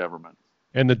from the government.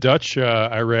 And the Dutch,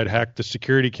 I read, hacked the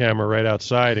security camera right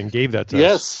outside and gave that to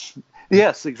us.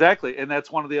 Yes, exactly. And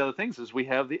that's one of the other things is we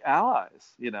have the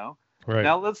allies, Right.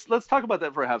 Now let's talk about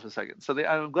that for half a second. So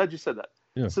I'm glad you said that.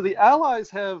 Yeah. So the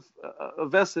allies have a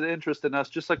vested interest in us,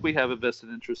 just like we have a vested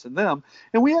interest in them.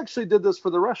 And we actually did this for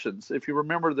the Russians. If you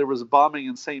remember, there was a bombing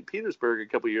in St. Petersburg a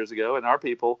couple of years ago, and our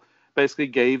people basically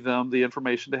gave them the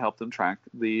information to help them track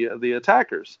the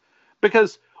attackers.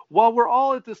 Because while we're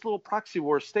all at this little proxy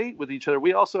war state with each other,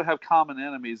 we also have common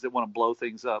enemies that want to blow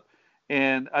things up.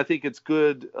 And I think it's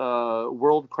good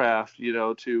worldcraft,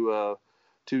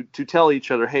 to tell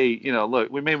each other, hey, look,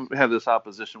 we may have this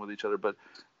opposition with each other, but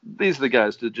these are the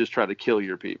guys that just try to kill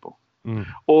your people.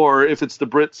 Or if it's the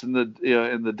Brits and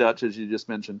the Dutch, as you just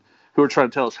mentioned, who are trying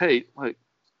to tell us, hey, like,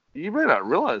 you may not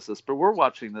realize this, but we're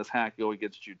watching this hack go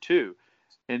against you too.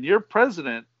 And your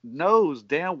president knows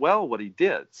damn well what he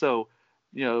did. So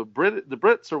The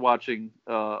Brits are watching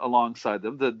alongside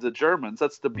them. The Germans.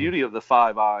 That's the beauty of the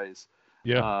Five Eyes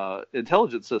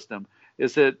intelligence system,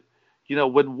 is that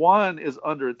when one is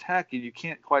under attack and you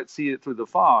can't quite see it through the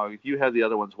fog, you have the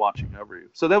other ones watching over you.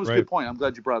 So that was a good point. I'm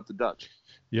glad you brought up the Dutch.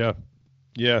 Yeah.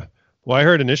 Well, I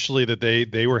heard initially that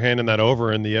they were handing that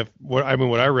over, and what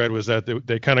I read was that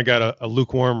they kind of got a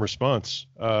lukewarm response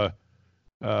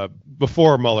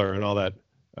before Mueller and all that.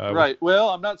 Right. Well,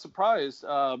 I'm not surprised.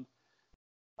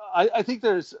 I think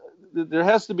there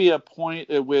has to be a point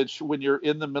at which, when you're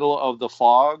in the middle of the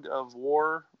fog of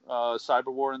war,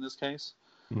 cyber war in this case,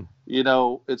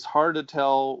 it's hard to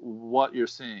tell what you're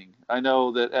seeing. I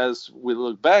know that as we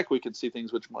look back, we can see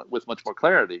things with much more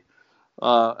clarity.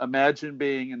 Imagine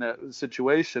being in that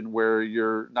situation where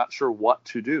you're not sure what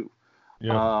to do.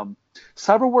 Yeah.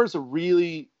 Cyber war is a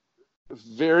really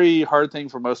very hard thing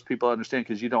for most people to understand,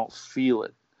 because you don't feel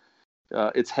it.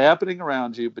 It's happening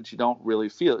around you, but you don't really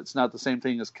feel it. It's not the same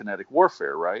thing as kinetic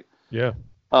warfare, right? Yeah.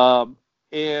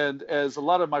 And as a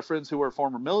lot of my friends who are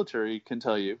former military can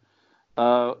tell you,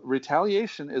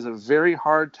 retaliation is a very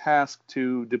hard task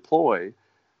to deploy,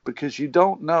 because you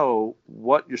don't know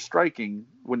what you're striking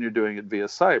when you're doing it via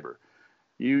cyber.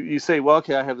 You say, well,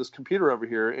 okay, I have this computer over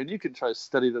here, and you can try to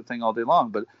study the thing all day long,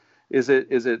 but is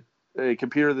it a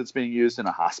computer that's being used in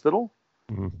a hospital?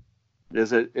 Mm-hmm.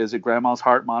 Is it grandma's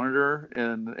heart monitor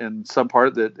in some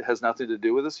part that has nothing to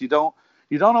do with this? You don't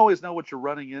always know what you're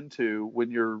running into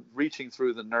when you're reaching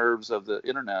through the nerves of the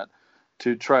internet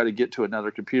to try to get to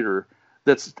another computer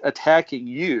that's attacking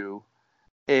you,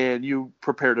 and you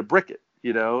prepare to brick it.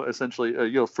 Essentially,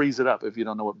 freeze it up. If you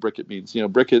don't know what brick it means,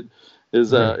 brick it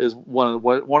is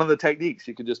one of the techniques.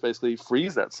 You can just basically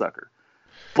freeze that sucker.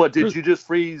 But did you just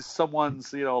freeze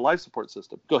someone's life support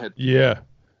system? Go ahead. Yeah.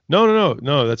 No.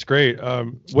 That's great.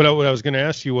 What I was going to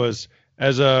ask you was,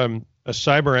 as a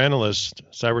cyber analyst,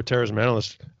 cyber terrorism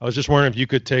analyst, I was just wondering if you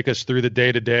could take us through the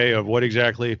day to day of what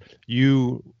exactly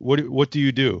what do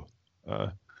you do?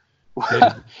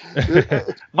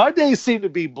 My days seem to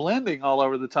be blending all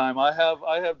over the time. I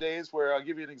have days where, I'll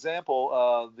give you an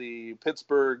example. The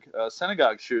Pittsburgh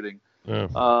synagogue shooting. Yeah.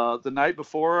 The night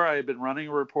before, I had been running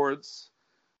reports.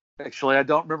 Actually, I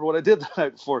don't remember what I did the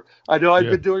night before. I know I'd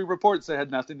been doing reports that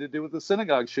had nothing to do with the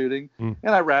synagogue shooting, and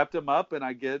I wrapped them up, and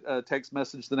I get a text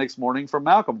message the next morning from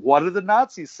Malcolm. What are the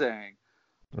Nazis saying?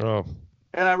 Oh.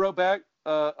 And I wrote back,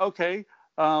 okay,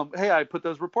 hey, I put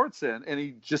those reports in. And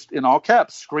he just, in all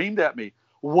caps, screamed at me,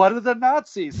 what are the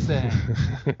Nazis saying?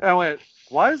 And I went,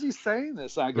 why is he saying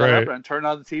this? And I got up and turned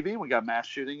on the TV, and we got mass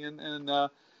shooting in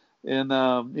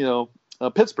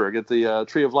Pittsburgh at the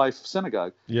Tree of Life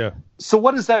synagogue. Yeah. So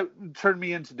what does that turn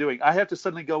me into doing? I have to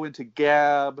suddenly go into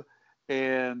Gab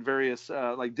and various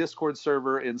like Discord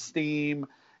server and Steam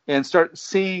and start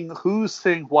seeing who's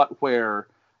saying what where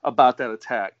about that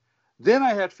attack. Then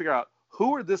I have to figure out,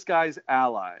 who are this guy's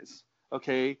allies?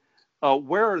 Okay.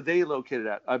 Where are they located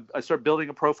at? I start building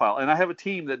a profile, and I have a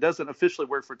team that doesn't officially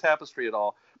work for Tapestry at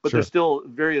all, but there's still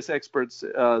various experts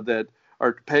that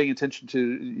are paying attention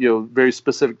to very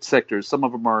specific sectors. Some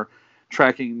of them are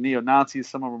tracking neo-Nazis,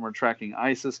 some of them are tracking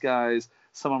ISIS guys,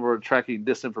 some of them are tracking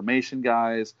disinformation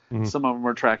guys, some of them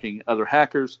are tracking other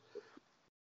hackers.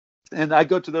 And I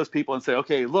go to those people and say,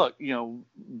 okay, look,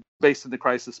 based in the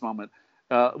crisis moment,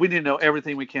 we need to know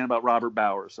everything we can about Robert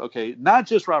Bowers. Okay, not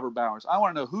just Robert Bowers. I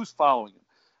want to know who's following him.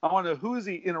 I want to know who is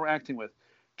he interacting with.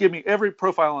 Give me every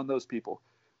profile on those people.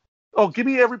 Oh, give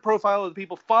me every profile of the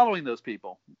people following those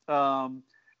people. And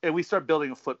we start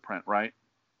building a footprint, right?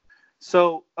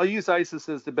 So I'll use ISIS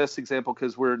as the best example,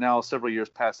 because we're now several years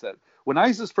past that. When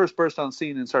ISIS first burst on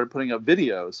scene and started putting up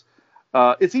videos,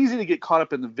 it's easy to get caught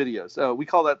up in the videos. We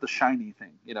call that the shiny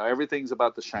thing. Everything's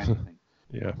about the shiny thing.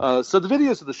 Yeah. So the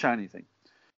videos are the shiny thing.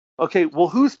 Okay, well,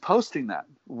 who's posting that?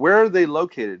 Where are they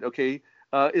located? Okay,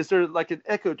 is there like an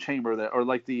echo chamber or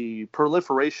like the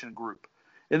proliferation group?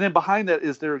 And then behind that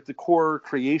is there the core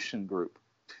creation group.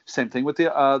 Same thing with the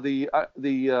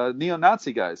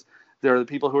neo-Nazi guys. There are the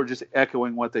people who are just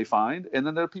echoing what they find, and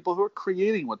then there are people who are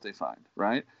creating what they find,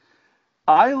 right?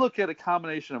 I look at a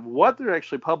combination of what they're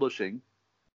actually publishing,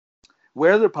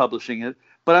 where they're publishing it,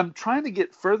 but I'm trying to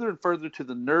get further and further to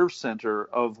the nerve center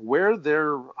of where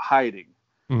they're hiding.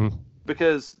 Mm-hmm.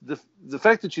 Because the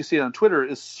fact that you see it on Twitter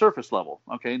is surface level.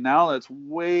 Okay, now that's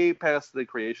way past the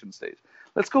creation stage.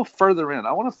 Let's go further in.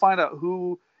 I want to find out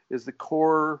who is the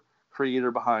core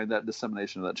creator behind that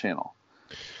dissemination of that channel.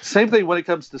 Same thing when it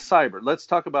comes to cyber. Let's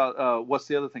talk about what's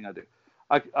the other thing I do.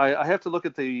 I have to look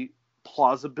at the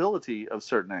plausibility of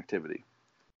certain activity.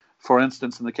 For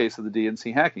instance, in the case of the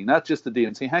DNC hacking, not just the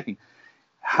DNC hacking,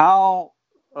 how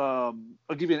Let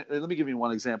me give you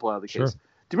one example out of the Sure. case.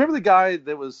 Do you remember the guy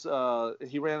that was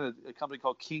he ran a company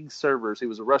called King Servers? He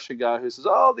was a Russian guy who says,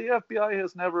 "Oh, the FBI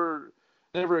has never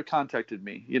contacted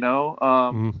me,"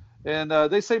 and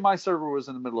they say my server was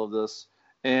in the middle of this,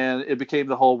 and it became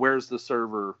the whole "where's the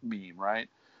server" meme, right?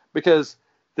 Because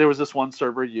there was this one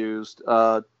server used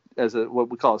as what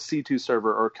we call a C2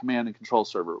 server, or command and control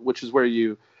server, which is where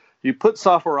you put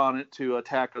software on it to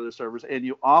attack other servers, and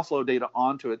you offload data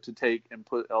onto it to take and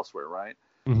put elsewhere, right?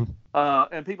 Mm-hmm.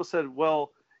 And people said,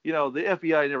 well, the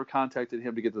FBI never contacted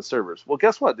him to get the servers. Well,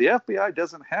 guess what? The FBI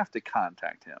doesn't have to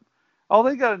contact him. All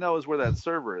they got to know is where that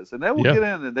server is, and they will get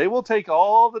in and they will take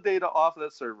all the data off of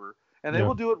that server, and they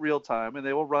will do it real time, and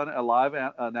they will run a live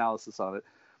analysis on it.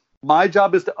 My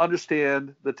job is to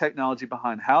understand the technology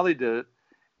behind how they did it,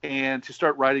 and to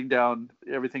start writing down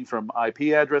everything from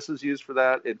IP addresses used for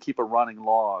that, and keep a running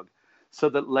log, so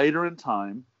that later in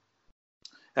time,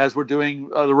 as we're doing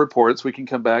the reports, we can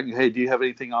come back and, hey, do you have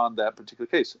anything on that particular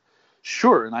case?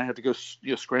 Sure. And I have to go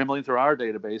scrambling through our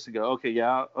database and go,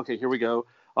 okay, here we go.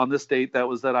 On this date, that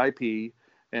was that IP,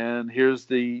 and here's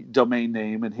the domain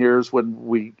name, and here's when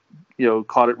we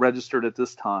caught it registered at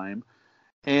this time.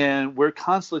 And we're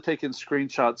constantly taking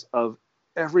screenshots of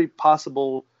every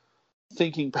possible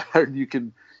thinking pattern you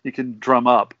can drum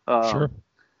up. Sure.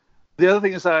 The other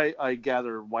thing is I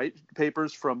gather white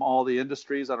papers from all the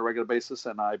industries on a regular basis,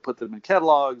 and I put them in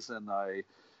catalogs, and I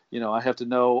have to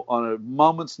know on a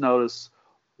moment's notice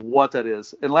what that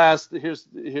is. And last, here's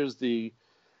the,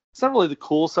 it's not really the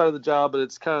cool side of the job, but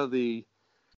it's kind of the,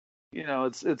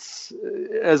 it's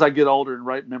as I get older and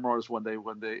write memoirs one day,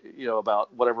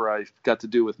 about whatever I got to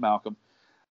do with Malcolm.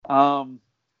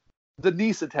 The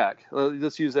Nice attack,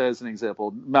 let's use that as an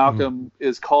example. Malcolm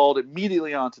is called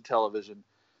immediately onto television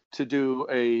to do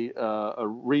a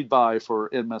read by for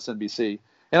MSNBC.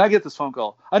 And I get this phone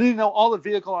call. I need to know all the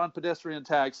vehicle on pedestrian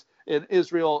attacks in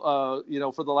Israel,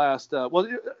 for the last,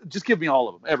 just give me all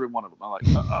of them, every one of them. I'm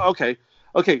like,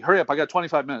 okay, hurry up. I got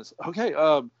 25 minutes. Okay.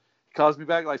 He calls me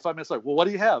back like 5 minutes later. Well, what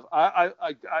do you have?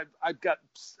 I've got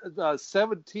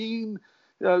 17.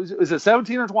 Is it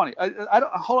 17 or 20? I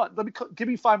don't, hold on. Give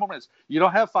me 5 more minutes. You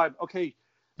don't have 5. Okay.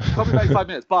 Call me back in 5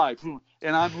 minutes. Bye.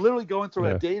 And I'm literally going through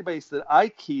a database that I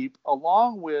keep,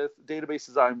 along with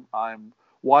databases I'm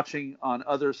watching on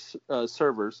other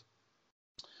servers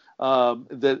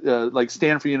that like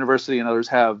Stanford University and others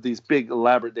have these big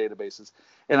elaborate databases.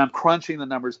 And I'm crunching the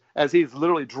numbers as he's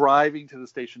literally driving to the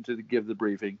station to give the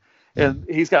briefing. And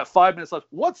he's got 5 minutes left.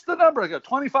 What's the number? I go,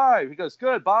 25. He goes,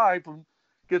 good. Bye.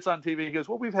 Gets on TV. He goes,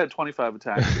 well, we've had 25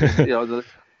 attacks.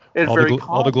 And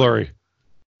all the glory.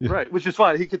 Right, which is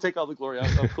fine. He could take all the glory.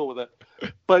 I'm cool with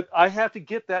that. But I have to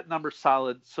get that number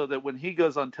solid so that when he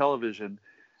goes on television,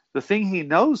 the thing he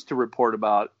knows to report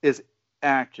about is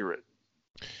accurate,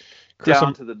 Chris,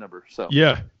 down to the number. So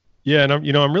yeah, and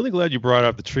I'm really glad you brought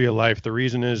up the Tree of Life. The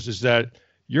reason is that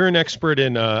you're an expert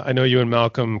in. I know you and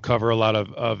Malcolm cover a lot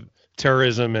of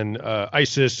terrorism and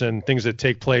ISIS and things that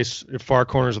take place at far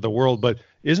corners of the world, but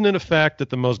isn't it a fact that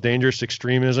the most dangerous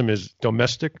extremism is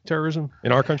domestic terrorism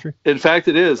in our country? In fact,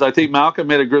 it is. I think Malcolm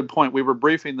made a good point. We were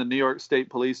briefing the New York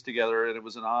State Police together, and it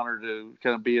was an honor to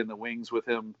kind of be in the wings with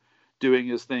him doing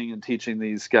his thing and teaching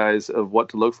these guys of what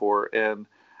to look for. And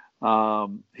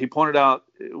he pointed out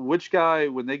which guy,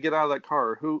 when they get out of that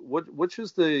car, which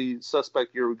is the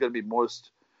suspect you're going to be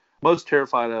most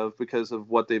terrified of because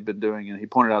of what they've been doing. And he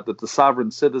pointed out that the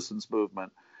sovereign citizens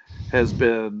movement has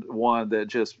been one that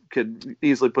just can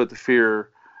easily put the fear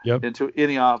into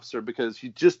any officer because you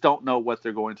just don't know what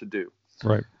they're going to do.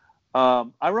 Right.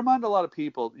 I remind a lot of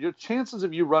people, your chances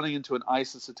of you running into an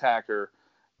ISIS attacker,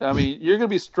 I mean, you're going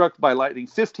to be struck by lightning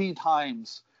 15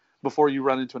 times before you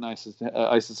run into an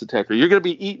ISIS attacker. You're going to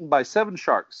be eaten by 7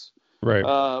 sharks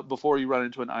before you run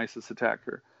into an ISIS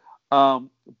attacker.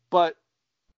 But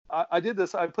I did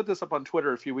this. I put this up on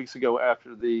Twitter a few weeks ago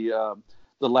after the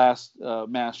last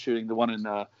mass shooting, the one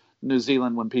in New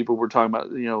Zealand, when people were talking about,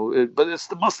 but it's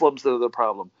the Muslims that are the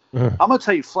problem. I'm going to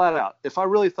tell you flat out, if I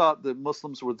really thought that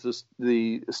Muslims were just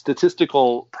the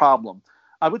statistical problem,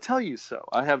 I would tell you so.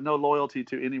 I have no loyalty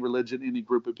to any religion, any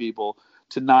group of people,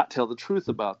 to not tell the truth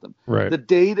about them. Right. The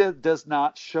data does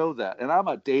not show that. And I'm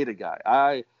a data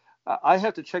guy. I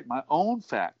have to check my own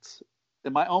facts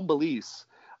and my own beliefs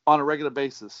on a regular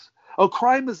basis. Oh,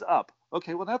 crime is up.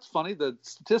 Okay, well, that's funny. The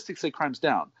statistics say crime's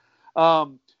down.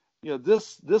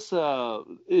 This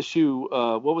issue.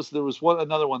 There was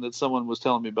another one that someone was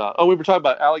telling me about. Oh, we were talking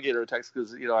about alligator attacks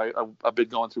because I've been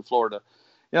going through Florida.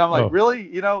 I'm like,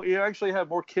 really? You actually have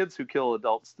more kids who kill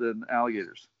adults than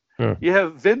alligators. Yeah. You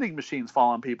have vending machines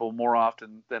fall on people more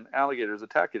often than alligators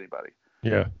attack anybody.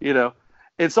 Yeah.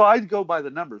 And so I'd go by the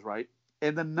numbers, right?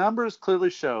 And the numbers clearly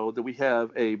show that we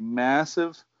have a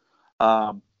massive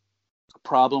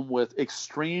problem with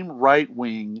extreme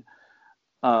right-wing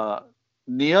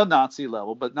neo-Nazi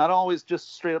level, but not always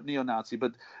just straight up neo-Nazi,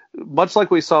 but much like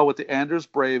we saw with the Anders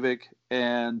Breivik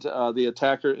and the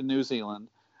attacker in New Zealand,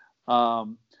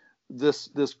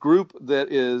 this group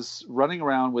that is running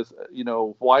around with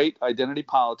white identity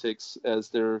politics as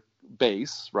their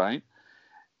base, right?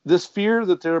 This fear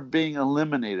that they're being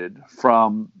eliminated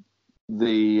from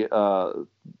the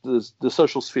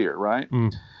social sphere, right?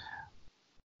 Mm.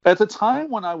 At the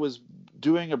time when I was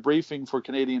doing a briefing for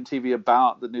Canadian TV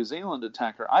about the New Zealand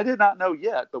attacker, I did not know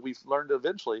yet, but we've learned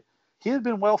eventually, he had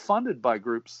been well funded by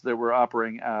groups that were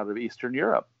operating out of Eastern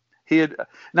Europe.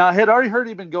 I had already heard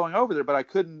he'd been going over there, but I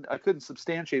couldn't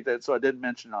substantiate that, so I didn't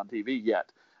mention it on TV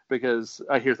yet because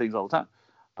I hear things all the time.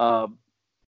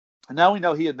 And now we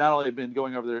know he had not only been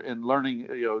going over there and learning,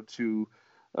 to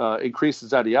increase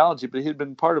his ideology, but he had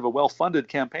been part of a well-funded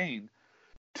campaign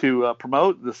to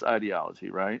promote this ideology,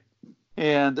 right?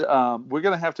 And we're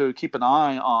going to have to keep an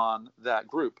eye on that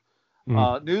group.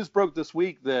 News broke this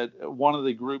week that one of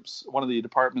the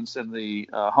departments in the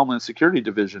Homeland Security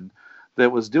Division that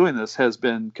was doing this has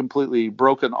been completely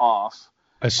broken off.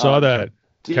 I saw that.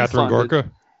 Catherine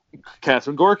Gorka.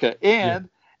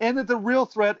 And that the real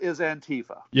threat is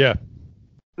Antifa. Yeah.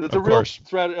 That the real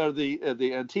threat are the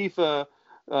Antifa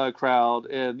crowd.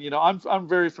 And, I'm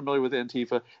very familiar with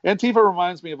Antifa. Antifa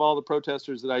reminds me of all the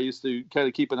protesters that I used to kind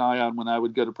of keep an eye on when I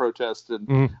would go to protest.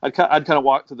 And I'd kind of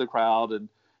walk to the crowd. And,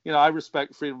 I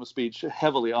respect freedom of speech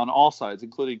heavily on all sides,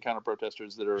 including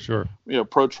counter-protesters that are,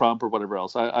 pro-Trump or whatever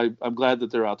else. I'm glad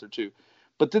that they're out there too.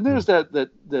 But then there's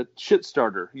that shit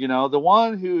starter, the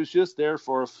one who's just there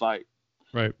for a fight.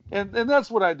 Right. And that's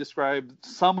what I described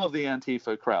some of the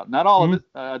Antifa crowd. Not all of it.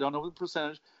 I don't know the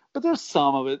percentage, but there's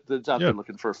some of it that's out there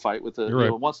looking for a fight with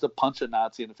wants to punch a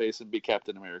Nazi in the face and be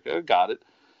Captain America. Got it.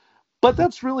 But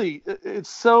that's really, it's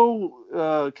so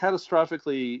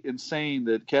catastrophically insane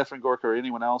that Catherine Gorka or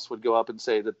anyone else would go up and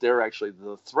say that they're actually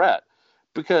the threat.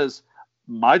 Because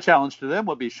my challenge to them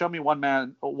would be, show me one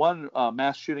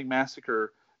mass shooting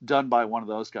massacre done by one of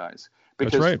those guys.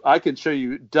 Because I can show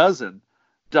you a dozen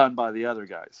done by the other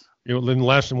guys. In the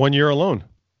last 1 year alone.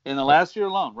 In the last year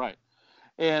alone, right.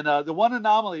 And the one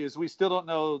anomaly is we still don't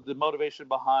know the motivation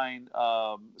behind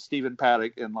Stephen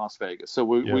Paddock in Las Vegas. So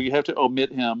we have to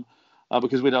omit him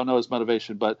because we don't know his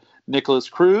motivation. But Nicholas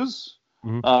Cruz,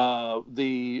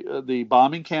 the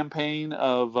bombing campaign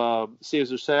of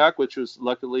Cesar Sayoc, which was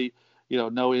luckily,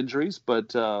 no injuries,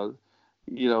 but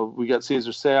we got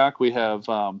Cesar Sayoc. We have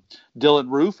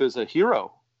Dylan Roof is a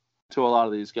hero to a lot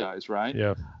of these guys, right?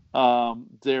 Yeah.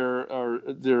 The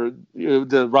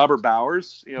Robert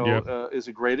Bowers, is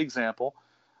a great example,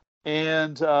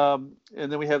 and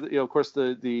then we have, of course,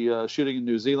 the shooting in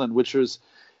New Zealand, which was,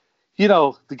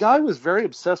 the guy was very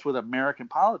obsessed with American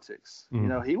politics.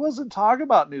 He wasn't talking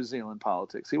about New Zealand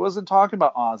politics. He wasn't talking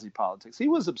about Aussie politics. He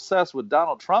was obsessed with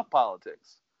Donald Trump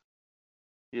politics.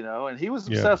 And he was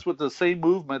obsessed with the same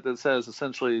movement that says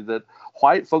essentially that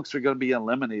white folks are going to be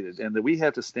eliminated and that we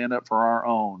have to stand up for our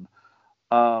own.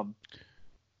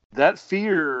 That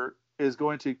fear is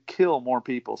going to kill more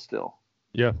people still.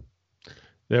 Yeah.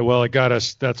 Well, it got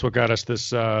us. That's what got us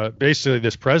this, basically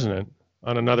this president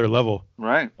on another level.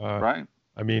 Right. Right.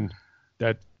 I mean,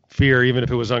 that fear, even if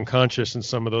it was unconscious in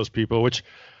some of those people, which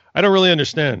I don't really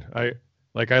understand. I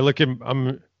look at,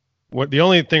 the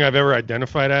only thing I've ever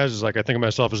identified as is I think of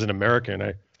myself as an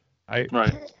American. The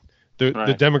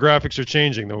demographics are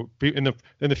changing. In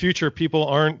the future, people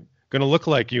aren't going to look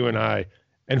like you and I.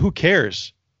 And who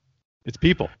cares? It's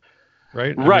people,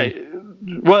 right?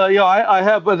 Well, I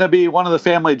happen to be one of the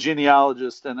family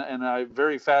genealogists, and I'm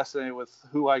very fascinated with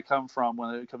who I come from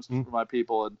when it comes to my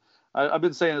people. And I've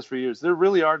been saying this for years. There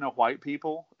really are no white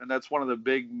people, and that's one of the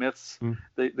big myths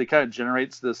that kind of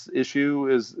generates this issue,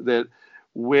 is that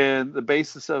when the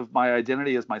basis of my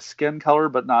identity is my skin color,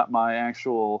 but not my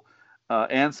actual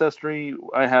ancestry,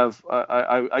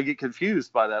 I get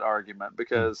confused by that argument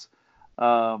because,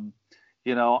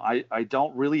 I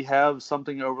don't really have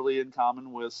something overly in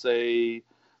common with, say,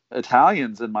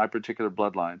 Italians in my particular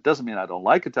bloodline. Doesn't mean I don't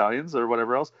like Italians or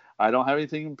whatever else. I don't have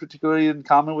anything particularly in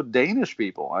common with Danish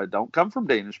people. I don't come from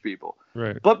Danish people.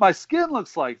 Right. But my skin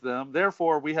looks like them.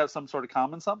 Therefore, we have some sort of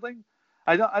common something.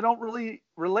 I don't really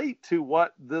relate to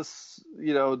what this,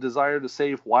 desire to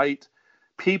save white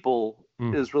people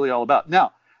is really all about.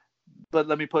 Now, but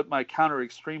let me put my counter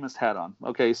extremist hat on.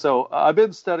 Okay, so I've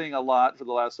been studying a lot for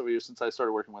the last several years since I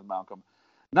started working with Malcolm.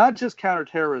 Not just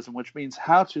counterterrorism, which means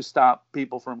how to stop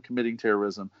people from committing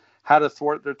terrorism, how to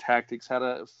thwart their tactics, how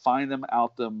to find them,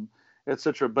 out them,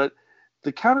 etc. But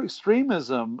the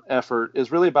counter-extremism effort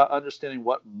is really about understanding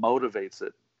what motivates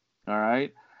it. All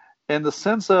right. And the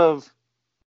sense of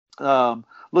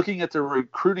looking at the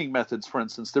recruiting methods, for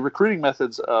instance, the recruiting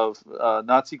methods of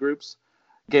Nazi groups,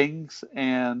 gangs,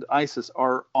 and ISIS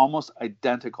are almost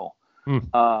identical.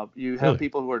 You have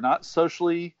people who are not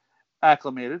socially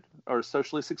acclimated or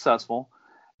socially successful,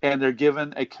 and they're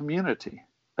given a community,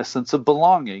 a sense of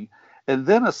belonging, and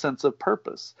then a sense of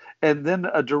purpose, and then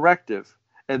a directive,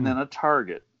 and then a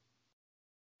target.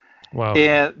 Wow.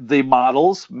 And the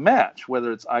models match,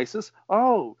 whether it's ISIS.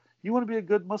 Oh, you want to be a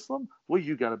good Muslim? Well,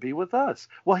 you got to be with us.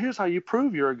 Well, here's how you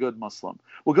prove you're a good Muslim.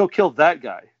 Well, go kill that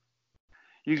guy.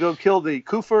 You go kill the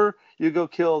kufr. You go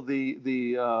kill the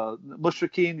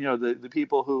mushrikeen. The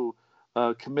people who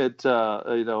commit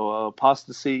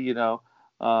apostasy.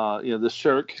 The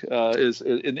shirk is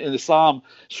in Islam.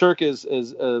 Shirk is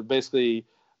basically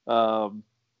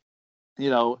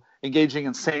engaging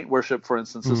in saint worship, for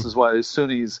instance. This is why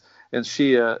Sunnis and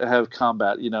Shia have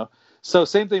combat. So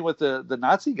same thing with the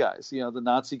Nazi guys. The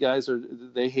Nazi guys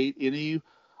they hate any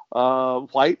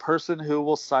white person who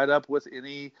will side up with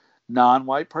any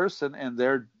non-white person, and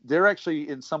they're actually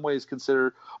in some ways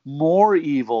considered more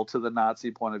evil to the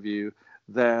Nazi point of view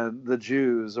than the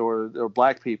Jews or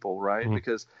black people, right?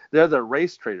 Because they're the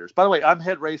race traitors. By the way, I'm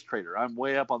head race traitor. I'm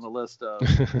way up on the list of.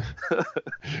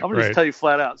 I'm gonna just tell you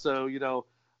flat out. So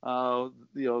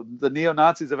the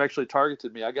neo-Nazis have actually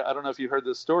targeted me. I don't know if you heard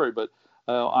this story, but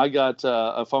I got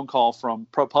a phone call from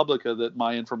ProPublica that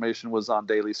my information was on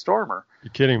Daily Stormer.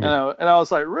 You're kidding me. And I was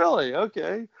like, really?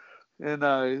 Okay. And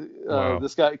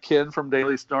this guy Ken from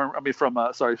Daily Storm,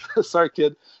 sorry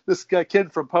Ken. This guy Ken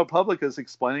from ProPublica is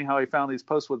explaining how he found these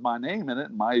posts with my name in it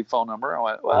and my phone number. I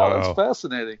went, wow, that's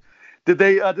fascinating. Did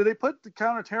they put the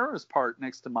counter-terrorist part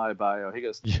next to my bio? He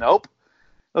goes, nope.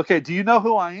 Okay, do you know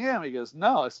who I am? He goes,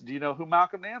 no. I said, do you know who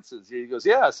Malcolm Nance is? He goes,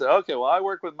 yeah. I said, okay, well, I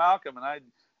work with Malcolm and I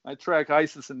track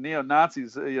ISIS and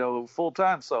neo-Nazis, full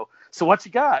time. So what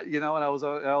you got? And I was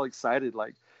all excited,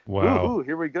 like, wow, ooh,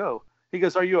 here we go. He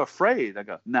goes, are you afraid? I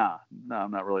go, no,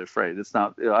 I'm not really afraid. It's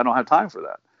not, I don't have time for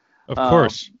that. Of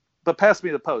course. But pass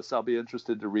me the post. I'll be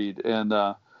interested to read. And,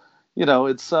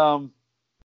 it's a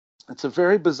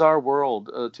very bizarre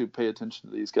world to pay attention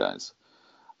to these guys.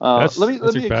 That's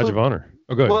a badge of honor.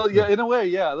 Oh, go ahead. Well, yeah, in a way,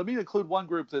 yeah. Let me include one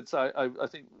group that's, I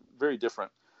think, very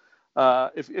different.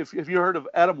 If you heard of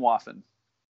Atomwaffen.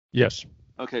 Yes.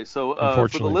 Okay, so for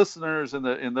the listeners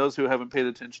and those who haven't paid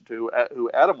attention to who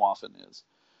Atomwaffen is,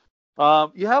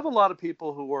 you have a lot of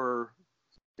people who are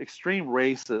extreme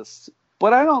racists,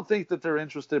 but I don't think that they're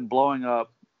interested in blowing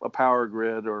up a power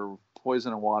grid or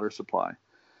poison a water supply.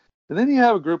 And then you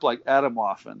have a group like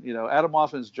Atomwaffen.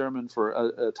 Atomwaffen is German for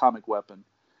atomic weapon.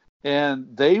 And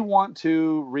they want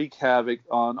to wreak havoc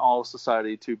on all of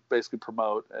society to basically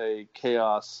promote a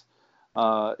chaos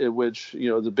in which,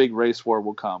 the big race war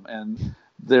will come. And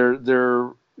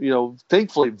they're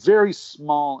thankfully very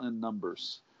small in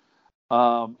numbers.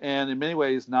 And in many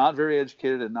ways, not very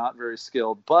educated and not very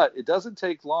skilled. But it doesn't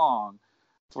take long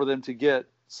for them to get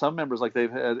some members, like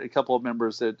they've had a couple of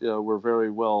members that were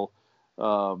very well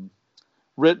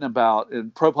written about.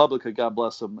 And ProPublica, God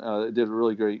bless them, did a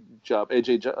really great job.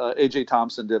 AJ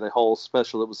Thompson did a whole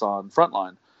special that was on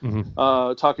Frontline,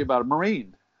 talking about a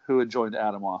Marine who had joined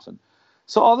Atomwaffen.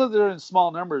 So although they're in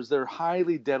small numbers, they're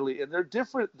highly deadly, and they're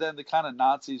different than the kind of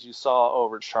Nazis you saw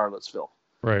over at Charlottesville.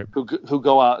 Right. Who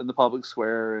go out in the public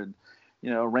square and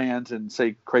rant and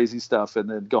say crazy stuff and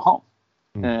then go home.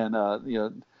 And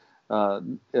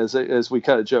as we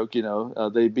kind of joke,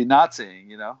 they'd be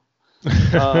Naziing,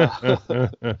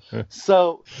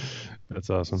 So that's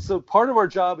awesome. So part of our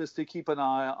job is to keep an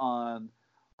eye on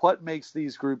what makes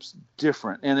these groups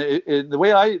different. And the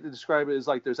way I describe it is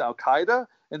like there's Al Qaeda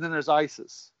and then there's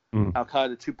ISIS, Al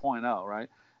Qaeda 2.0, right?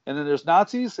 And then there's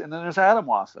Nazis and then there's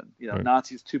Atomwaffen, right.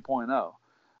 Nazis 2.0.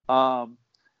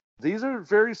 These are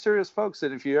very serious folks,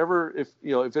 and if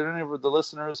any of the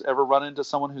listeners ever run into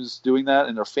someone who's doing that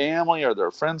in their family or their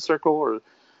friend circle or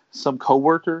some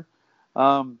coworker,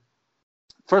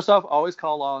 first off, always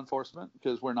call law enforcement,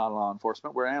 because we're not law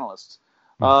enforcement, we're analysts.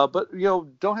 But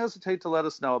don't hesitate to let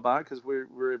us know about it, because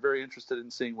we're very interested in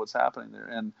seeing what's happening there.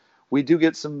 And we do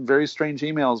get some very strange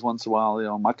emails once in a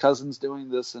while. My cousin's doing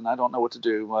this and I don't know what to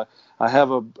do. I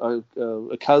have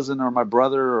a cousin or my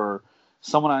brother or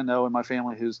someone I know in my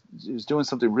family who's doing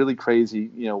something really crazy.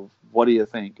 What do you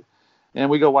think? And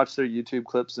we go watch their YouTube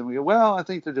clips and we go, well, I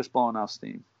think they're just blowing off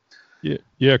steam.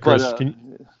 Yeah, Chris.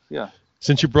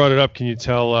 Since you brought it up, can you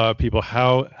tell people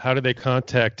how do they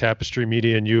contact Tapestry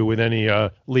Media and you with any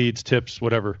leads, tips,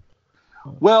 whatever?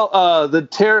 Well, the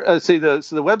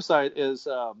website is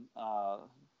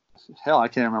hell, I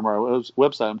can't remember our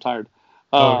website. I'm tired.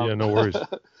 Oh yeah, no worries. Tell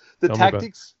me about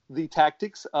it. The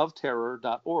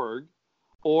tacticsofterror.org,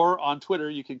 or on Twitter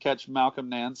you can catch Malcolm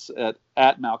Nance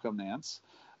at Malcolm Nance.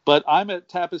 But I'm at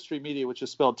Tapestry Media, which is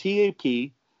spelled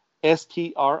TAPSTRI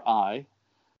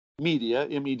Media,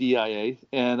 MEDIA.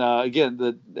 And again,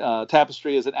 the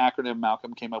Tapestry is an acronym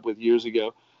Malcolm came up with years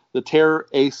ago. The Terror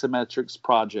Asymmetrics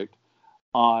Project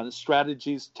on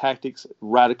strategies, tactics,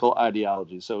 radical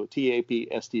ideology. So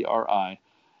TAPSTRI.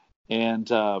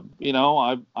 And,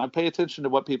 I pay attention to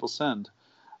what people send.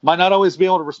 Might not always be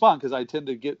able to respond because I tend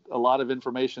to get a lot of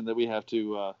information that we have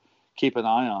to keep an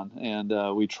eye on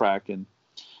and we track. And,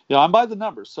 I'm by the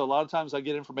numbers. So a lot of times I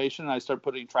get information and I start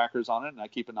putting trackers on it and I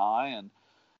keep an eye. And,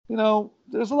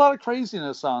 there's a lot of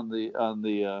craziness on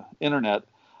the internet.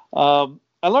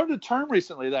 I learned a term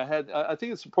recently that I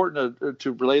think it's important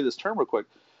to relay this term real quick.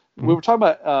 Mm-hmm. We were talking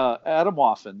about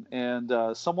Atomwaffen, and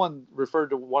someone referred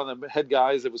to one of the head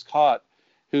guys that was caught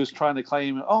who's trying to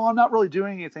claim, oh, I'm not really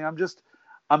doing anything. I'm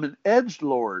an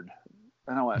edgelord.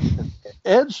 And I went,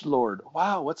 edgelord?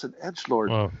 Wow, what's an edgelord?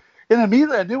 Wow. And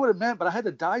immediately I knew what it meant, but I had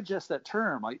to digest that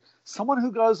term. Like someone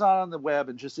who goes on the web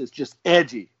and is just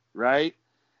edgy, right?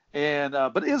 And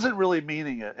but isn't really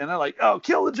meaning it. And they're like, oh,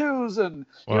 kill the Jews and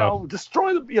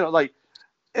destroy them,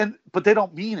 but they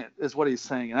don't mean it, is what he's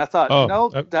saying. And I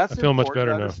thought, that's I feel much better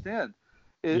to understand.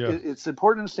 It's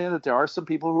important to understand that there are some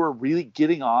people who are really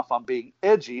getting off on being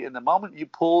edgy, and the moment you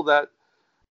pull that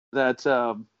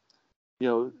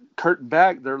curtain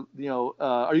back, they're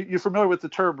are you familiar with the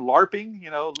term LARPing?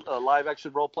 Live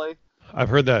action role play. I've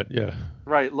heard that. Yeah.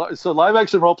 Right. So live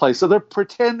action role play. So they're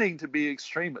pretending to be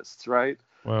extremists, right?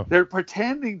 Wow. They're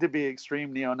pretending to be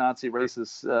extreme neo-Nazi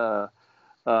racist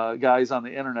guys on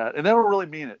the internet, and they don't really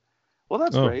mean it. Well,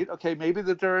 that's great. Okay, maybe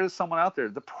that there is someone out there.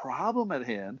 The problem at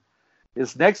hand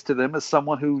is next to them is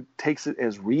someone who takes it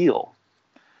as real,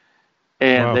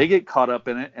 and they get caught up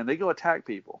in it, and they go attack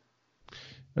people.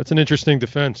 That's an interesting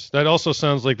defense. That also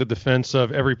sounds like the defense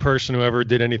of every person who ever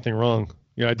did anything wrong.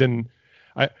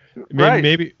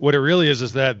 Maybe what it really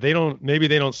is that they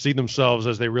don't see themselves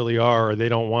as they really are, or they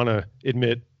don't want to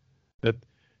admit that,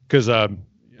 because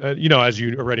as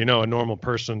you already know, a normal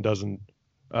person doesn't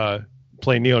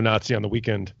play neo-Nazi on the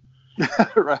weekend.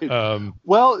 Right.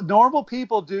 Well, normal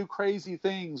people do crazy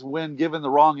things when given the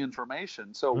wrong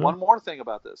information. So one more thing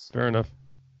about this. Fair enough.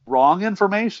 Wrong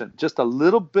information, just a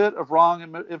little bit of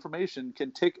wrong information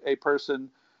can tick a person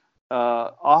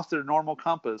off their normal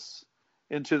compass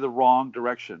into the wrong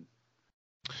direction.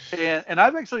 And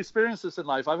I've actually experienced this in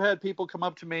life. I've had people come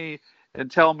up to me and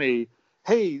tell me,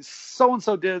 hey,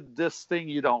 so-and-so did this thing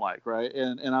you don't like, right?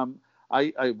 And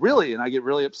I get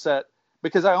really upset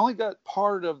because I only got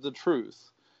part of the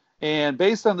truth. And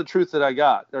based on the truth that I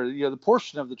got, or the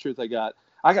portion of the truth I got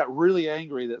really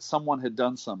angry that someone had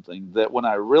done something that when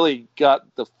I really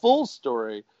got the full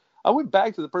story, I went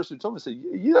back to the person who told me and said,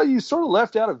 you sort of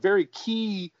left out a very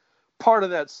key part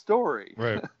of that story.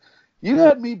 Right. You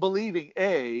had me believing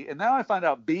A, and now I find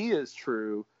out B is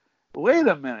true. Wait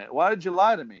a minute. Why did you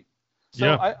lie to me?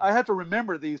 So I have to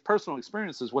remember these personal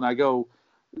experiences when I go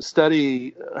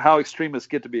study how extremists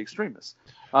get to be extremists.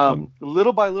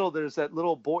 Little by little, there's that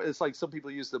little boy. It's like some people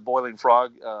use the boiling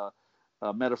frog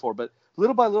metaphor, but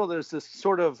little by little, there's this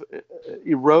sort of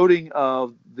eroding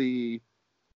of the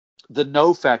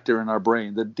no factor in our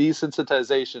brain, the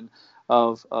desensitization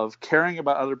of caring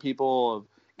about other people, of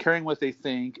caring what they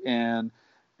think, and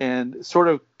sort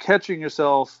of catching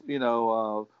yourself.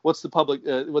 What's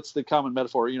the common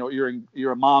metaphor?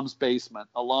 You're a mom's basement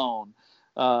alone.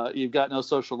 You've got no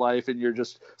social life, and you're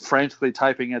just frantically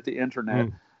typing at the internet,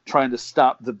 trying to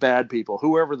stop the bad people,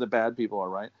 whoever the bad people are,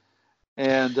 right?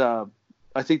 And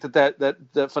I think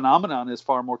that phenomenon is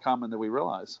far more common than we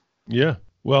realize. Yeah.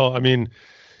 Well, I mean,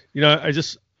 I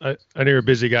know you're a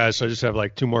busy guy, so I just have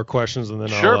like two more questions, and then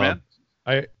sure, man.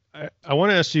 I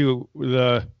want to ask you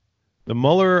the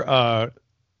Mueller.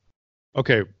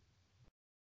 Okay,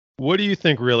 what do you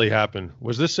think really happened?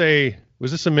 Was this a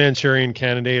Manchurian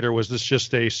candidate, or was this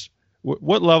just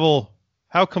what level?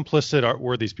 How complicit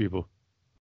were these people?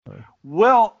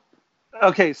 Well,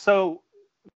 okay, so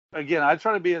again, I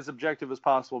try to be as objective as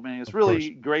possible. I mean, it's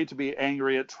really great to be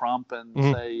angry at Trump and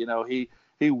say,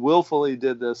 he willfully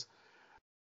did this.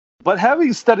 But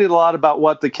having studied a lot about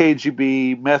what the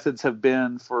KGB methods have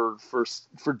been for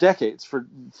decades,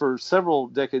 for several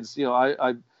decades,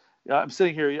 I'm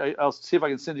sitting here. I'll see if I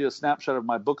can send you a snapshot of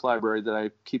my book library that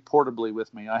I keep portably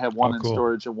with me. I have one in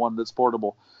storage and one that's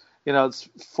portable. It's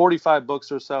 45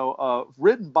 books or so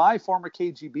written by former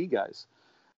KGB guys.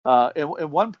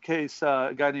 In one case,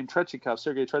 a guy named Trechikov,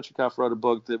 Sergei Trechikov, wrote a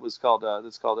book that was called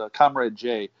Comrade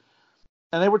J,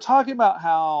 and they were talking about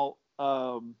how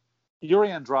Yuri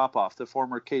Andropov, the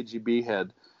former KGB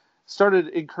head, started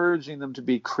encouraging them to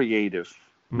be creative,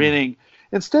 meaning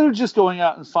instead of just going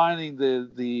out and finding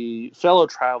the fellow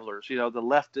travelers, the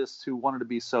leftists who wanted to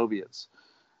be Soviets.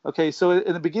 Okay, so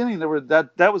in the beginning,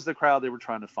 that was the crowd they were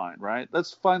trying to find, right?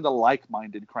 Let's find the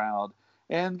like-minded crowd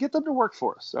and get them to work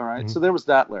for us, all right? So there was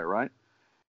that layer, right?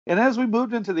 And as we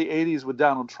moved into the 80s with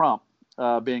Donald Trump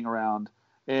being around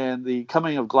and the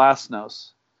coming of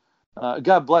Glasnost,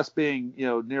 God bless being,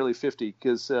 nearly 50,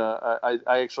 because I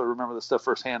actually remember the stuff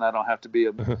firsthand. I don't have to be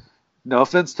no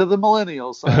offense to the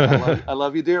millennials. I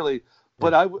love you dearly.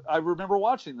 But I remember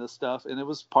watching this stuff, and it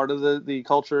was part of the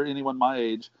culture. Anyone my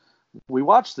age, we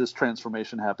watched this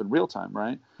transformation happen real time,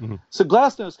 right? Mm-hmm. So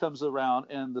Glasnost comes around,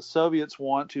 and the Soviets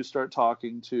want to start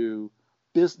talking to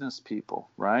business people,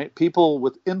 right? People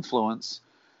with influence.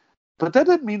 But that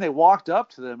didn't mean they walked up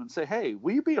to them and say, hey,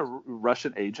 will you be a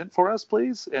Russian agent for us,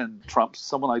 please? And Trump,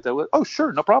 someone like that, would, oh,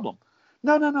 sure, no problem.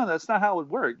 No, that's not how it would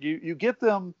work. You get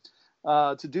them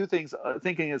to do things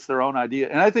thinking it's their own idea.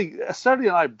 And I think Saturday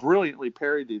and I brilliantly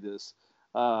parodied this.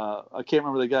 I can't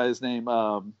remember the guy's name,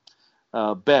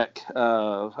 Beck.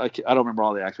 I don't remember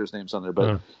all the actors' names on there,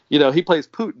 but, he plays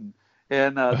Putin.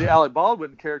 And the Alec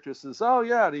Baldwin character says, oh,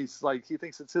 yeah, and he's like, he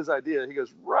thinks it's his idea. He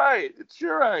goes, right, it's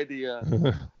your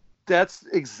idea. That's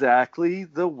exactly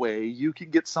the way you can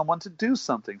get someone to do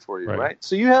something for you, right?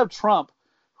 So you have Trump,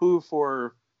 who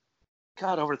for,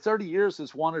 over 30 years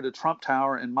has wanted a Trump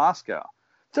Tower in Moscow.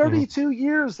 32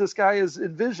 years this guy has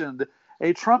envisioned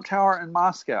a Trump Tower in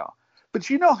Moscow. But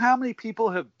you know how many people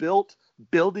have built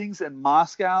buildings in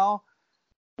Moscow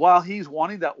while he's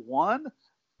wanting that one?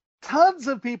 Tons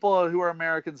of people who are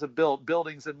Americans have built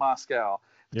buildings in Moscow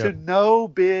to no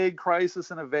big crisis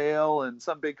in a veil and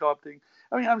some big co-opting.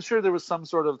 I mean, I'm sure there was some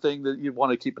sort of thing that you'd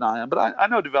want to keep an eye on, but I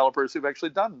know developers who've actually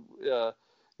done,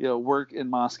 work in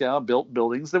Moscow, built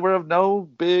buildings that were of no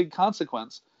big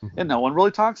consequence, and no one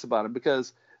really talks about it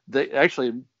because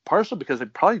partially because they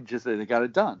probably they got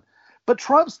it done. But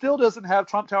Trump still doesn't have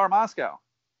Trump Tower Moscow.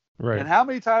 Right. And how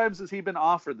many times has he been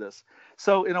offered this?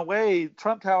 So in a way,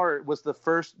 Trump Tower was the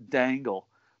first dangle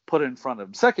put in front of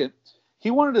him. Second,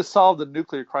 he wanted to solve the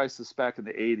nuclear crisis back in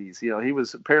the 80s. He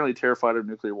was apparently terrified of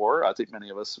nuclear war. I think many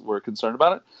of us were concerned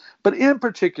about it. But in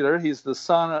particular, he's the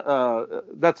son,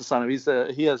 not the son of,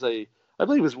 he has I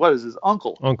believe it was his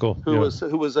uncle. Who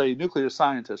was a nuclear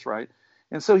scientist, right?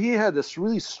 And so he had this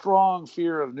really strong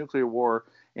fear of nuclear war,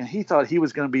 and he thought he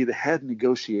was going to be the head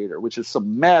negotiator, which is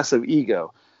some massive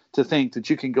ego to think that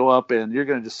you can go up and you're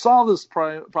going to just solve this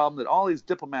problem that all these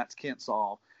diplomats can't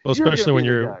solve. Well, especially when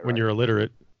you're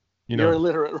illiterate. You're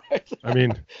illiterate, right? I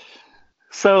mean,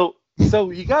 so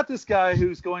you got this guy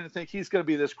who's going to think he's going to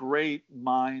be this great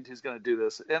mind who's going to do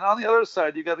this, and on the other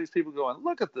side, you got these people going,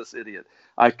 "Look at this idiot."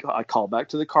 I call back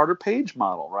to the Carter Page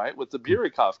model, right, with the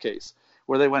Burikov case,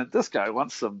 where they went, "This guy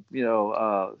wants some,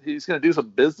 he's going to do some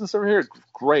business over here.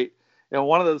 Great." And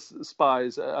one of those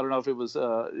spies, I don't know if it was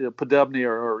Podebny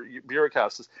or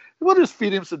Burikov, says, "We'll just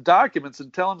feed him some documents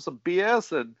and tell him some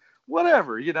BS and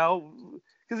whatever,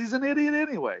 because he's an idiot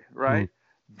anyway, right?"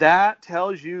 That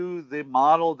tells you the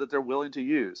model that they're willing to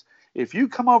use. If you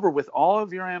come over with all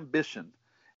of your ambition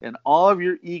and all of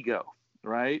your ego,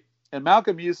 right? And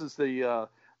Malcolm uses the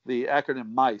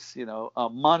acronym MICE,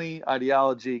 money,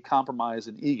 ideology, compromise,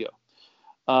 and ego.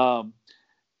 Trump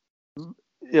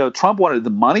wanted the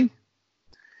money.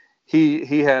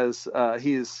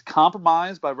 He's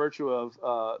compromised by virtue of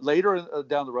later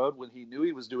down the road when he knew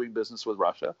he was doing business with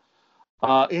Russia.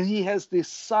 And he has this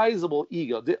sizable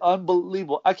ego, the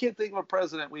unbelievable. I can't think of a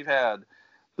president we've had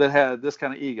that had this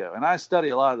kind of ego. And I study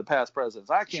a lot of the past presidents.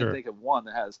 I can't think of one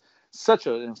that has such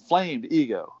an inflamed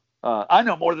ego. I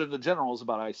know more than the generals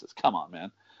about ISIS. Come on,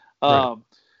 man. Right.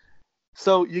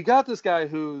 So you got this guy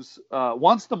who's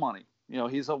wants the money.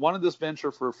 He's wanted this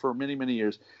venture for many, many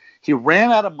years. He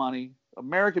ran out of money.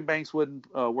 American banks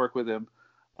wouldn't work with him.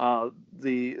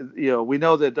 We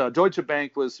know that Deutsche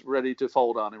Bank was ready to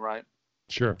fold on him, right?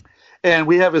 Sure. And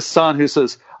we have his son who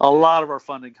says a lot of our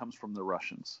funding comes from the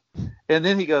Russians. And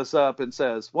then he goes up and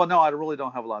says, well, no, I really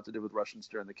don't have a lot to do with Russians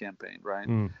during the campaign,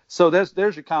 right? So there's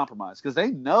your compromise, because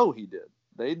they know he did.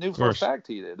 They knew for a fact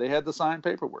he did. They had the signed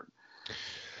paperwork.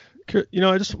 I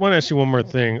just want to ask you one more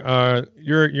thing.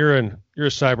 You're a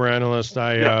cyber analyst.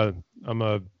 I'm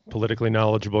a politically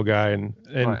knowledgeable guy, and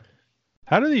right.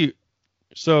 how does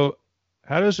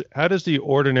the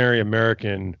ordinary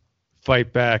American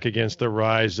fight back against the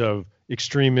rise of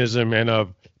extremism and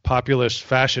of populist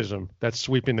fascism that's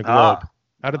sweeping the globe?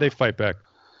 How do they fight back?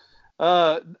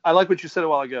 I like what you said a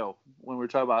while ago when we were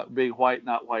talking about being white,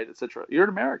 not white, etc. You're an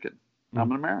American. I'm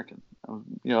an American. I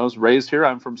was raised here.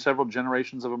 I'm from several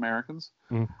generations of Americans.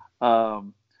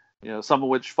 Um, some of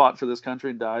which fought for this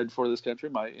country and died for this country.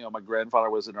 My grandfather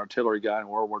was an artillery guy in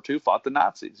World War II, fought the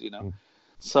Nazis.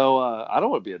 So I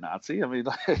don't want to be a Nazi. I mean,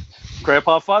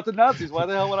 Grandpa fought the Nazis. Why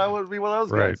the hell would I want to be one of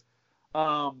those guys?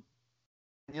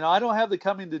 I don't have the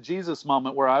coming to Jesus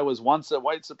moment where I was once a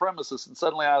white supremacist and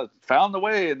suddenly I found the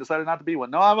way and decided not to be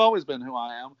one. No, I've always been who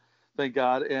I am, thank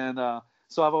God. And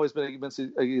so I've always been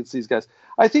against these guys.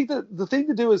 I think that the thing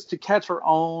to do is to catch our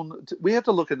own. We have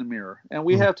to look in the mirror, and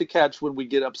we have to catch when we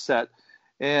get upset.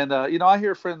 And I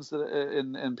hear friends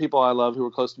and people I love who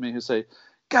are close to me who say,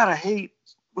 "God, I hate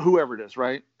whoever it is,"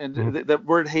 right? And that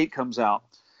word hate comes out.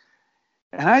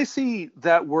 And I see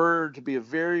that word to be a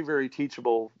very, very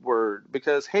teachable word,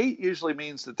 because hate usually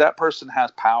means that person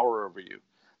has power over you.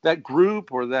 That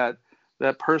group or that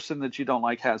person that you don't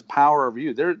like has power over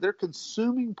you. They're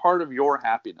consuming part of your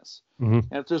happiness. And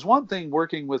if there's one thing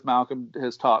working with Malcolm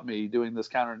has taught me, doing this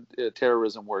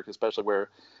counter-terrorism work, especially where,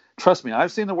 trust me,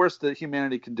 I've seen the worst that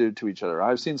humanity can do to each other.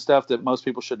 I've seen stuff that most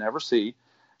people should never see.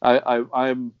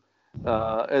 I'm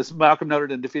as Malcolm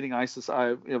noted in Defeating ISIS,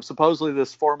 supposedly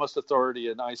this foremost authority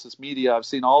in ISIS media. I've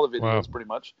seen all the videos pretty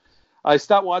much. I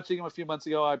stopped watching them a few months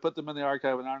ago. I put them in the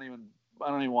archive, and I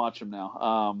don't even watch them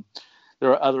now.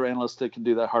 There are other analysts that can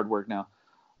do that hard work now.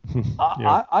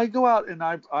 I go out and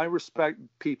I respect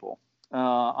people.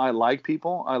 I like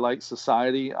people. I like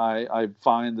society. I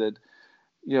find that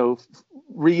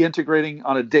reintegrating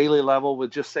on a daily level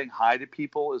with just saying hi to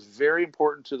people is very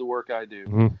important to the work I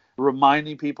do.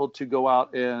 Reminding people to go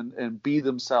out and be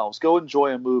themselves. Go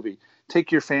enjoy a movie.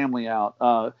 Take your family out.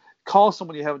 Call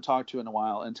someone you haven't talked to in a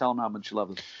while and tell them how much you love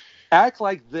them. Act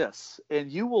like this, and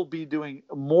you will be doing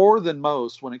more than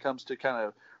most when it comes to kind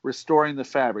of restoring the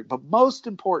fabric. But most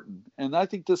important, and I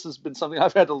think this has been something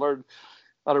I've had to learn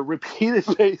on a repeated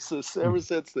basis ever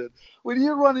since then, when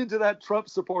you run into that Trump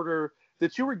supporter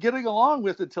that you were getting along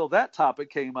with until that topic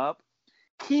came up,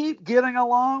 keep getting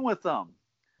along with them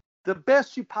the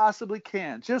best you possibly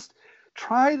can. Just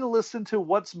try to listen to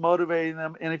what's motivating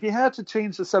them. And if you have to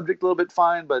change the subject a little bit,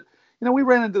 fine. But, we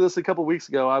ran into this a couple of weeks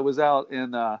ago. I was out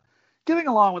and getting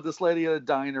along with this lady at a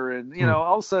diner, and,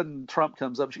 all of a sudden Trump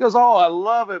comes up. She goes, "Oh, I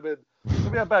love him." And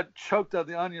maybe I about choked on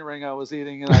the onion ring I was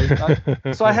eating.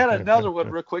 And so I had another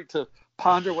one real quick to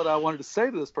ponder what I wanted to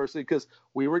say to this person, because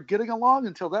we were getting along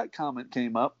until that comment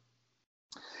came up.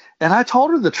 And I told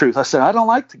her the truth. I said, I don't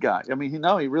like the guy. I mean, he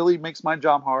really makes my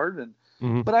job hard.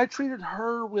 But I treated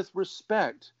her with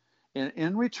respect. And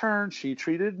in return, she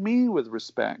treated me with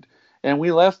respect. And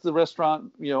we left the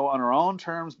restaurant, on our own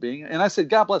terms and I said,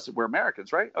 God bless it. We're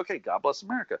Americans, right? Okay. God bless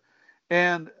America.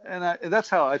 And that's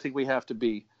how I think we have to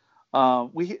be.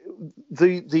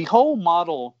 The whole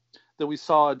model that we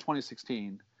saw in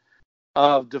 2016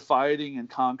 of dividing and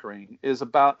conquering is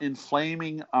about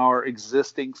inflaming our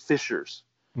existing fissures.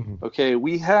 Okay,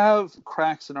 we have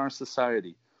cracks in our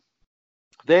society.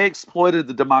 They exploited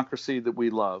the democracy that we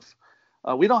love.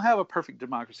 We don't have a perfect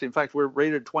democracy. In fact, we're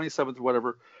rated 27th or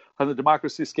whatever on the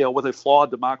democracy scale with a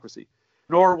flawed democracy.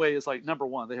 Norway is like number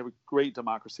one. They have a great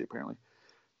democracy, apparently.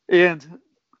 And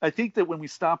I think that when we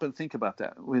stop and think about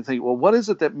that, we think, well, what is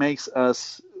it that makes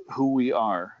us who we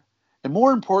are? And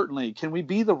more importantly, can we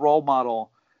be the role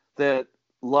model that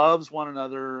loves one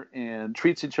another and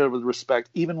treats each other with respect,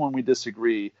 even when we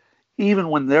disagree, even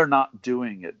when they're not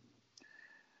doing it?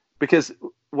 Because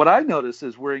what I notice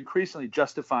is we're increasingly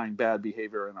justifying bad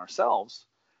behavior in ourselves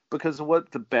because of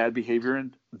what the bad behavior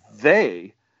in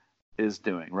they is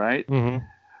doing, right?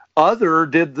 Other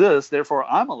did this, therefore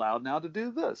I'm allowed now to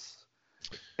do this.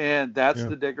 And that's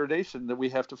the degradation that we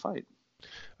have to fight.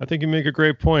 I think you make a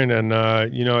great point. And,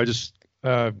 Chris,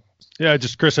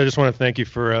 I just want to thank you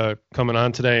for coming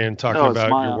on today and talking about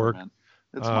your work. Man.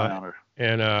 It's my honor.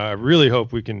 And I really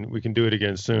hope we can do it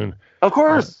again soon. Of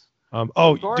course. Of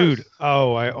course. Dude.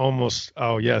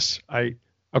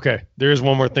 Okay. There is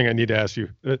one more thing I need to ask you.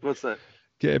 What's that?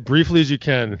 Briefly as you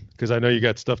can, because I know you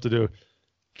got stuff to do.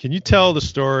 Can you tell the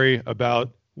story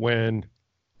about when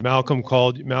Malcolm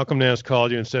Nance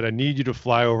called you and said, "I need you to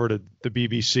fly over to the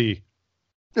BBC"?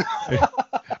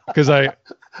 Because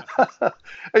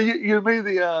you mean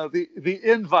the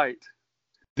invite?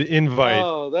 The invite.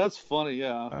 Oh, that's funny.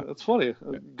 Yeah, that's funny.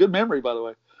 Good memory, by the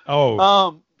way.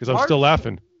 Oh, because I'm still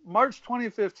laughing. March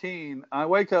 2015, I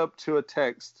wake up to a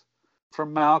text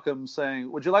from Malcolm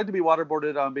saying, "Would you like to be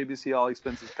waterboarded on BBC, all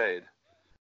expenses paid?"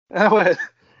 And I went,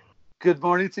 "Good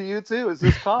morning to you too. Is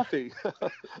this coffee?"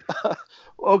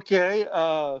 Okay.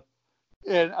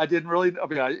 And I didn't really. I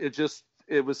mean,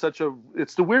 it was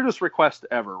it's the weirdest request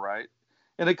ever, right?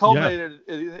 And it culminated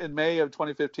in May of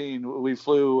 2015. We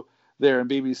flew there, and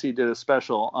BBC did a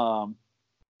special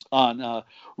on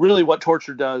really what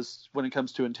torture does when it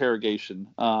comes to interrogation.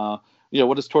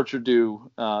 What does torture do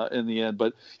in the end?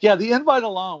 But yeah, the invite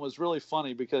alone was really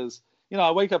funny because,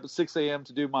 I wake up at 6 a.m.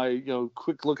 to do my,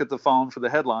 quick look at the phone for the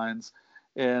headlines.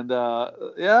 And it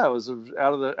was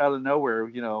out of nowhere,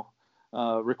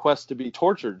 request to be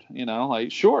tortured,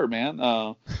 like, sure, man.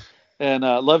 And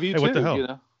love you too, what the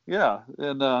hell? Yeah.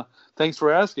 And thanks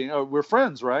for asking. We're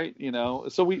friends, right?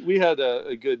 So we had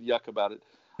a good yuck about it.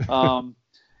 So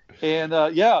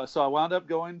I wound up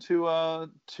going to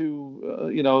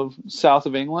south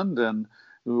of England, and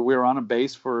we were on a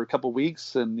base for a couple of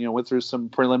weeks, and went through some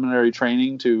preliminary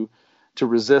training to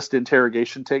resist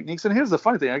interrogation techniques. And here's the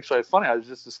funny thing, actually, I was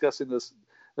just discussing this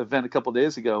event a couple of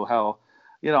days ago, how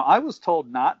I was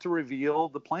told not to reveal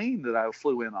the plane that I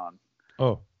flew in on.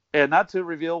 Oh. And not to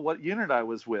reveal what unit I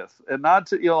was with, and not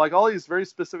to like all these very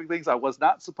specific things I was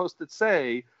not supposed to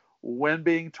say when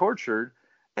being tortured.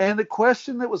 And the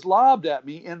question that was lobbed at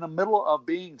me in the middle of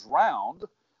being drowned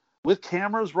with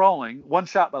cameras rolling, one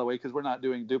shot, by the way, because we're not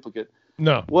doing duplicate,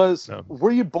 was,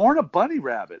 were you born a bunny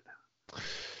rabbit?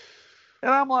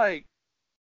 And I'm like,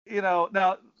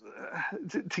 now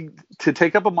to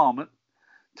take up a moment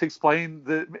to explain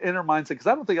the inner mindset, because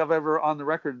I don't think I've ever on the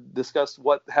record discussed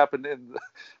what happened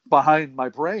behind my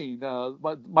brain.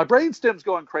 My brain stem's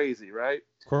going crazy, right?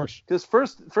 Of course. Because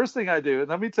first thing I do, and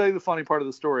let me tell you the funny part of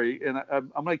the story, and I'm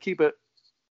going to keep it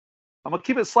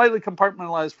slightly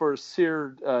compartmentalized for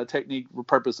SEER technique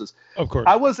purposes. Of course.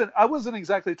 I wasn't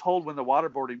exactly told when the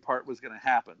waterboarding part was going to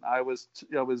happen. There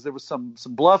was some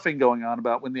bluffing going on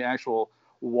about when the actual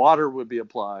water would be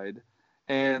applied,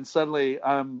 and suddenly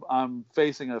I'm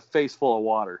facing a face full of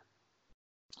water.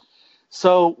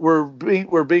 So we're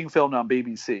being filmed on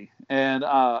BBC, and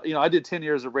I did 10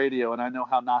 years of radio, and I know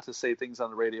how not to say things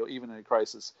on the radio, even in a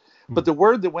crisis. But the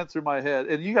word that went through my head,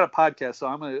 and you got a podcast, so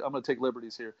I'm gonna take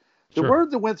liberties here. The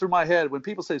word that went through my head when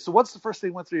people say, "So what's the first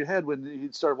thing that went through your head when you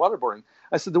started waterboarding?"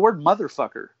 I said the word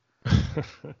motherfucker.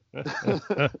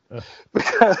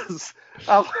 Because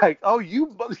I'm like,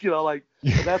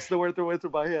 that's the word that went through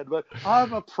my head. But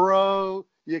I'm a pro.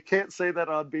 You can't say that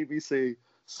on BBC.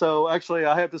 So actually,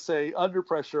 I have to say, under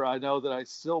pressure, I know that I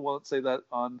still won't say that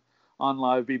on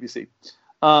live BBC.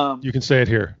 You can say it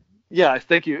here. Yeah,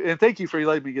 thank you, and thank you for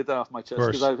letting me get that off my chest,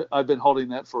 because I've been holding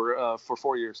that for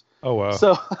 4 years. Oh wow!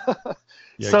 So,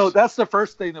 so that's the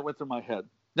first thing that went through my head.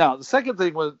 Now, the second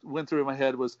thing went through my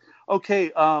head was, okay,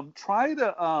 try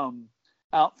to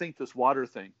outthink this water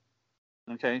thing.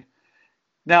 Okay.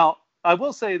 Now, I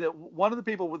will say that one of the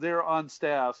people there on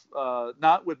staff,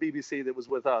 not with BBC, that was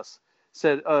with us,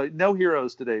 said, "No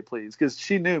heroes today, please," because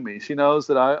she knew me. She knows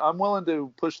that I'm willing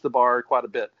to push the bar quite a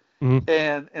bit.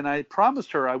 Mm-hmm. And I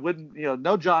promised her I wouldn't,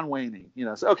 no John Wayne,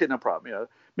 so, okay, no problem.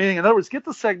 Meaning, in other words, get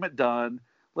the segment done.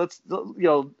 Let's,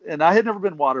 and I had never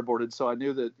been waterboarded, so I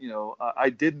knew that, I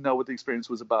didn't know what the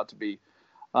experience was about to be.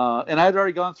 And I had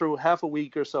already gone through half a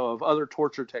week or so of other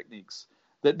torture techniques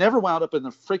that never wound up in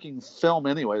the freaking film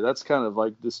anyway. That's kind of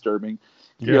like disturbing.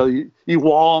 Yeah. You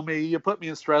wall me, you put me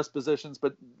in stress positions,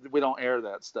 but we don't air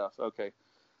that stuff. Okay.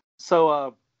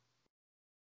 So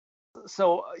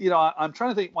I'm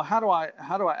trying to think, well, how do I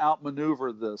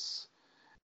outmaneuver this?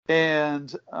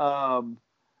 And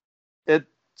at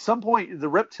some point, the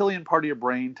reptilian part of your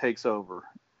brain takes over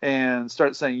and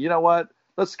starts saying, you know what?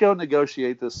 Let's go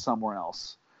negotiate this somewhere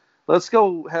else. Let's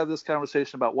go have this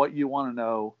conversation about what you want to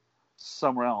know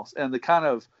somewhere else. And the kind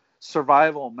of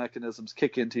survival mechanisms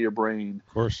kick into your brain.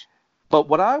 Of course. But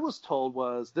what I was told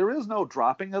was there is no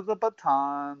dropping of the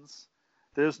batons.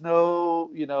 There's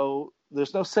no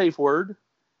safe word.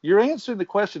 You're answering the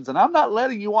questions, and I'm not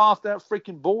letting you off that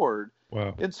freaking board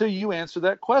until you answer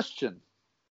that question.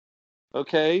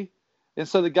 Okay? And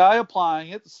so the guy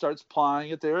applying it starts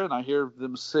applying it there, and I hear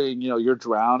them saying, you're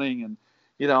drowning, and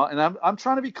and I'm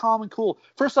trying to be calm and cool.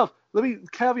 First off, let me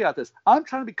caveat this. I'm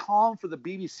trying to be calm for the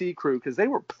BBC crew because they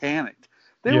were panicked.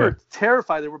 They were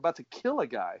terrified. They were about to kill a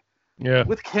guy. Yeah.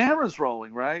 With cameras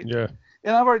rolling, right? Yeah.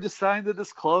 And I've already signed the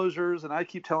disclosures, and I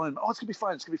keep telling them, "Oh, it's gonna be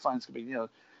fine. It's gonna be fine. It's gonna be,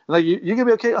 like you're gonna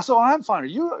be okay." So I'm fine. Are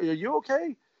you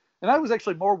okay? And I was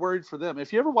actually more worried for them.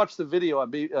 If you ever watch the video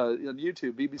on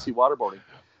YouTube, BBC waterboarding,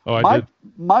 I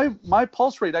did. My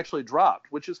pulse rate actually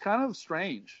dropped, which is kind of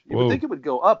strange. You would think it would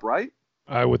go up, right?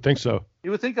 I would think so.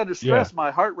 You would think under stress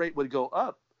my heart rate would go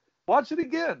up. Watch it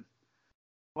again.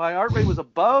 My heart rate was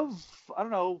above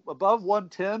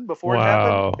 110 before it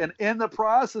happened. And in the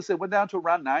process, it went down to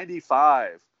around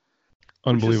 95.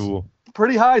 Unbelievable.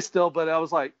 Pretty high still, but I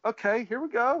was like, okay, here we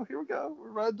go. We're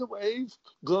riding the wave.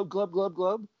 Glub, glub, glub,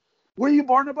 glub. Were you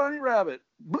born a bunny rabbit?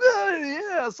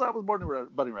 Yes, I was born a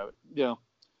bunny rabbit.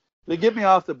 They get me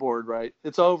off the board, right?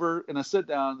 It's over, and I sit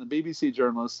down. The BBC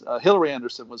journalist, Hillary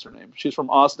Anderson was her name. She's from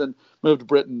Austin, moved to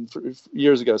Britain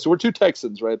years ago. So we're two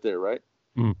Texans right there, right?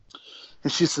 Mm.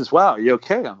 And she says, wow, you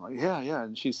okay? I'm like, yeah.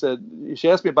 And she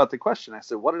asked me about the question. I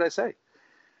said, what did I say?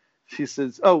 She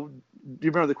says, oh, do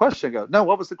you remember the question? I go, no,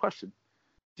 what was the question?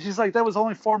 She's like, that was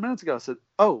only 4 minutes ago. I said,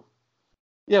 oh,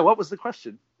 yeah, what was the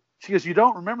question? She goes, you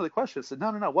don't remember the question? I said,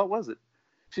 no, what was it?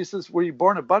 She says, were you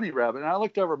born a bunny rabbit? And I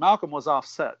looked over. Malcolm was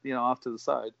offset, off to the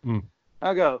side. Mm.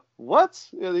 I go, what?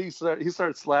 And he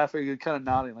starts laughing and kind of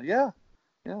nodding, like, yeah.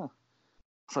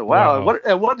 So, wow.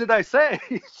 What did I say?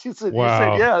 She said, wow.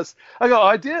 You said yes. I go,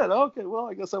 I did. Okay, well,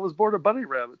 I guess I was born a bunny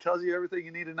rabbit. Tells you everything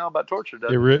you need to know about torture,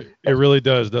 doesn't it? It really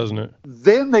does, doesn't it?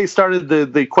 Then they started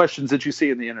the questions that you see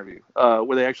in the interview,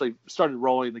 where they actually started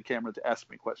rolling the camera to ask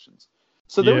me questions.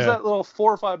 So there was that little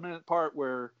 4 or 5 minute part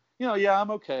where,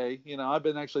 I'm okay. I've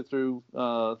been actually through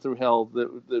hell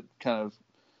that kind of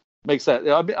makes that.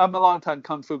 I'm a long time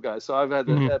kung fu guy, so I've had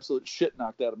the absolute shit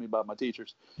knocked out of me by my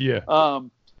teachers. Yeah.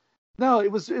 No,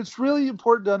 it's really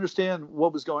important to understand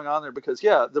what was going on there because,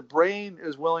 the brain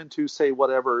is willing to say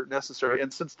whatever necessary.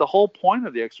 And since the whole point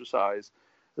of the exercise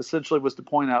essentially was to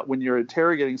point out when you're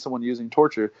interrogating someone using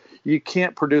torture, you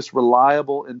can't produce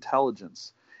reliable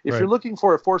intelligence. If you're looking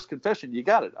for a forced confession, you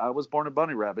got it. I was born a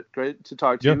bunny rabbit. Great to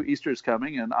talk to you. Easter's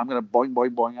coming, and I'm going to boing,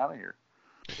 boing, boing out of here.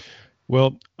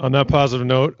 Well, on that positive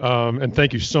note, and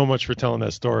thank you so much for telling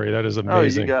that story. That is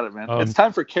amazing. Oh, you got it, man. It's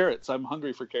time for carrots. I'm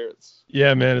hungry for carrots.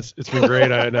 Yeah, man. It's been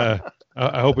great.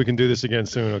 I hope we can do this again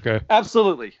soon. Okay.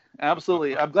 Absolutely.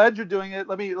 I'm glad you're doing it.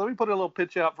 Let me put a little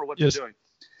pitch out for what you're doing.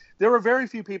 There were very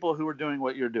few people who were doing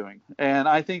what you're doing, and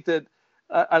I think that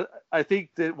I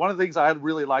think that one of the things I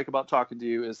really like about talking to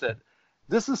you is that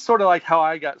this is sort of like how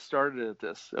I got started at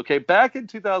this. Okay, back in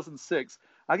 2006,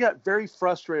 I got very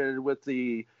frustrated with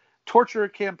the torture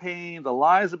campaign, the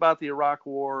lies about the Iraq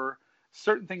War,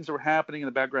 certain things that were happening in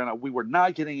the background we were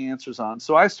not getting answers on.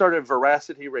 So I started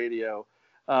Veracity Radio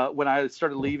when I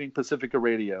started leaving Pacifica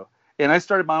Radio. And I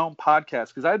started my own podcast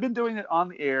because I had been doing it on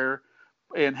the air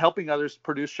and helping others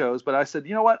produce shows. But I said,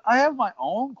 you know what? I have my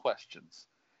own questions.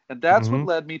 And that's what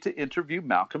led me to interview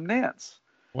Malcolm Nance.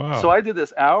 Wow. So I did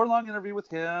this hour-long interview with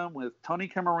him, with Tony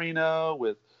Camarino,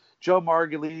 with Joe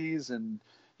Margulies, and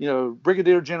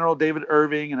Brigadier General David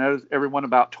Irving, and everyone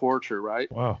about torture, right?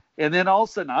 Wow. And then all of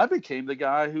a sudden I became the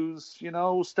guy who's,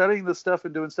 studying this stuff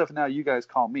and doing stuff, and now you guys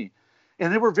call me.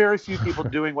 And there were very few people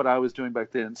doing what I was doing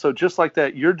back then. So just like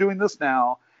that, you're doing this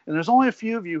now, and there's only a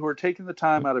few of you who are taking the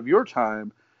time out of your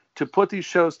time to put these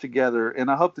shows together.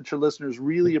 And I hope that your listeners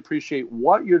really appreciate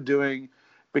what you're doing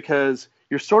because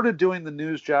you're sort of doing the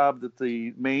news job that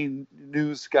the main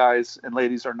news guys and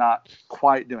ladies are not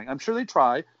quite doing. I'm sure they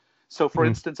try. So, for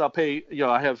instance, I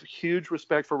have huge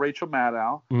respect for Rachel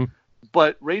Maddow,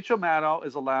 but Rachel Maddow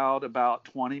is allowed about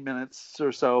 20 minutes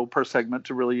or so per segment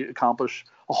to really accomplish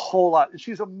a whole lot. And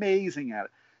she's amazing at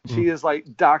it. She is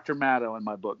like Dr. Maddow in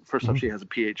my book. First off, she has a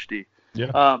PhD.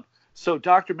 Yeah. So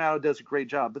Dr. Maddow does a great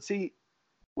job. But see,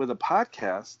 with a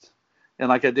podcast, and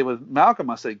like I did with Malcolm,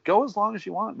 I say, go as long as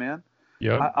you want, man.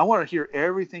 Yeah. I want to hear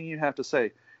everything you have to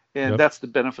say. And that's the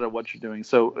benefit of what you're doing.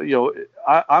 So,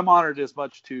 I'm honored as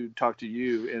much to talk to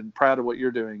you and proud of what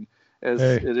you're doing as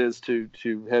it is to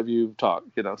have you talk,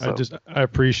 So. I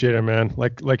appreciate it, man.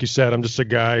 Like you said, I'm just a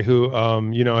guy who,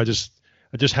 I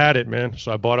just had it, man.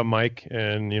 So I bought a mic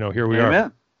and, here we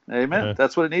are. Amen.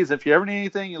 That's what it needs. If you ever need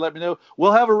anything, you let me know.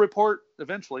 We'll have a report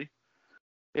eventually.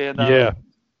 And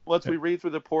once we read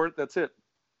through the report, that's it.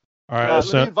 All right.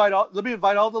 Let me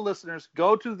invite all the listeners.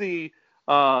 Go to the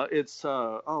what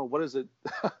is it?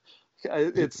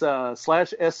 It's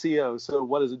 /SCO. So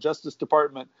what is it? Justice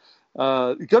Department.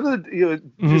 Go to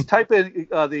just type in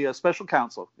the special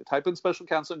counsel. Type in special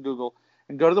counsel in Google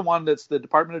and go to the one that's the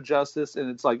Department of Justice, and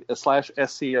it's like a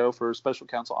 /SCO for special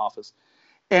counsel office.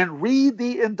 And read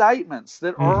the indictments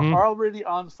that are already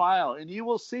on file, and you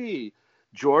will see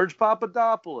George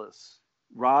Papadopoulos,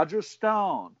 Roger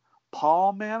Stone,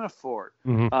 Paul Manafort,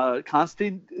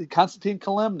 Konstantin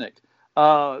Kalemnik.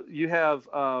 You have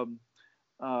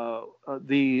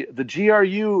the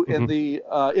GRU and the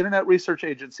Internet Research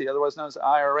Agency, otherwise known as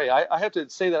IRA. I have to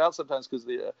say that out sometimes because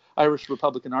the Irish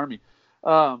Republican Army.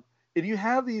 And you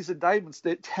have these indictments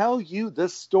that tell you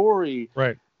this story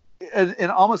in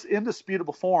almost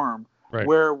indisputable form,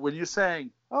 where when you're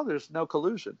saying, oh, there's no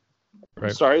collusion.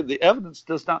 Right. Sorry, the evidence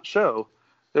does not show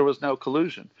there was no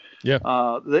collusion. Yeah.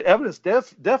 The evidence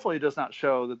definitely does not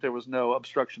show that there was no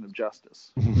obstruction of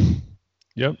justice.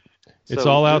 Yep. It's So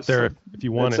all out there if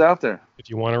you want it. It's out there. If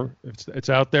you want to, it's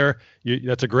out there.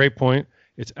 That's a great point.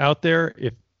 It's out there.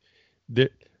 If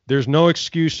there's no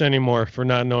excuse anymore for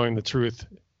not knowing the truth,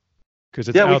 because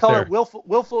it's out there. Yeah, we call it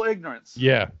willful ignorance.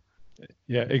 Yeah,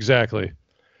 exactly.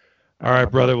 All right,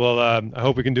 brother. Well, I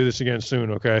hope we can do this again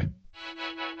soon. Okay.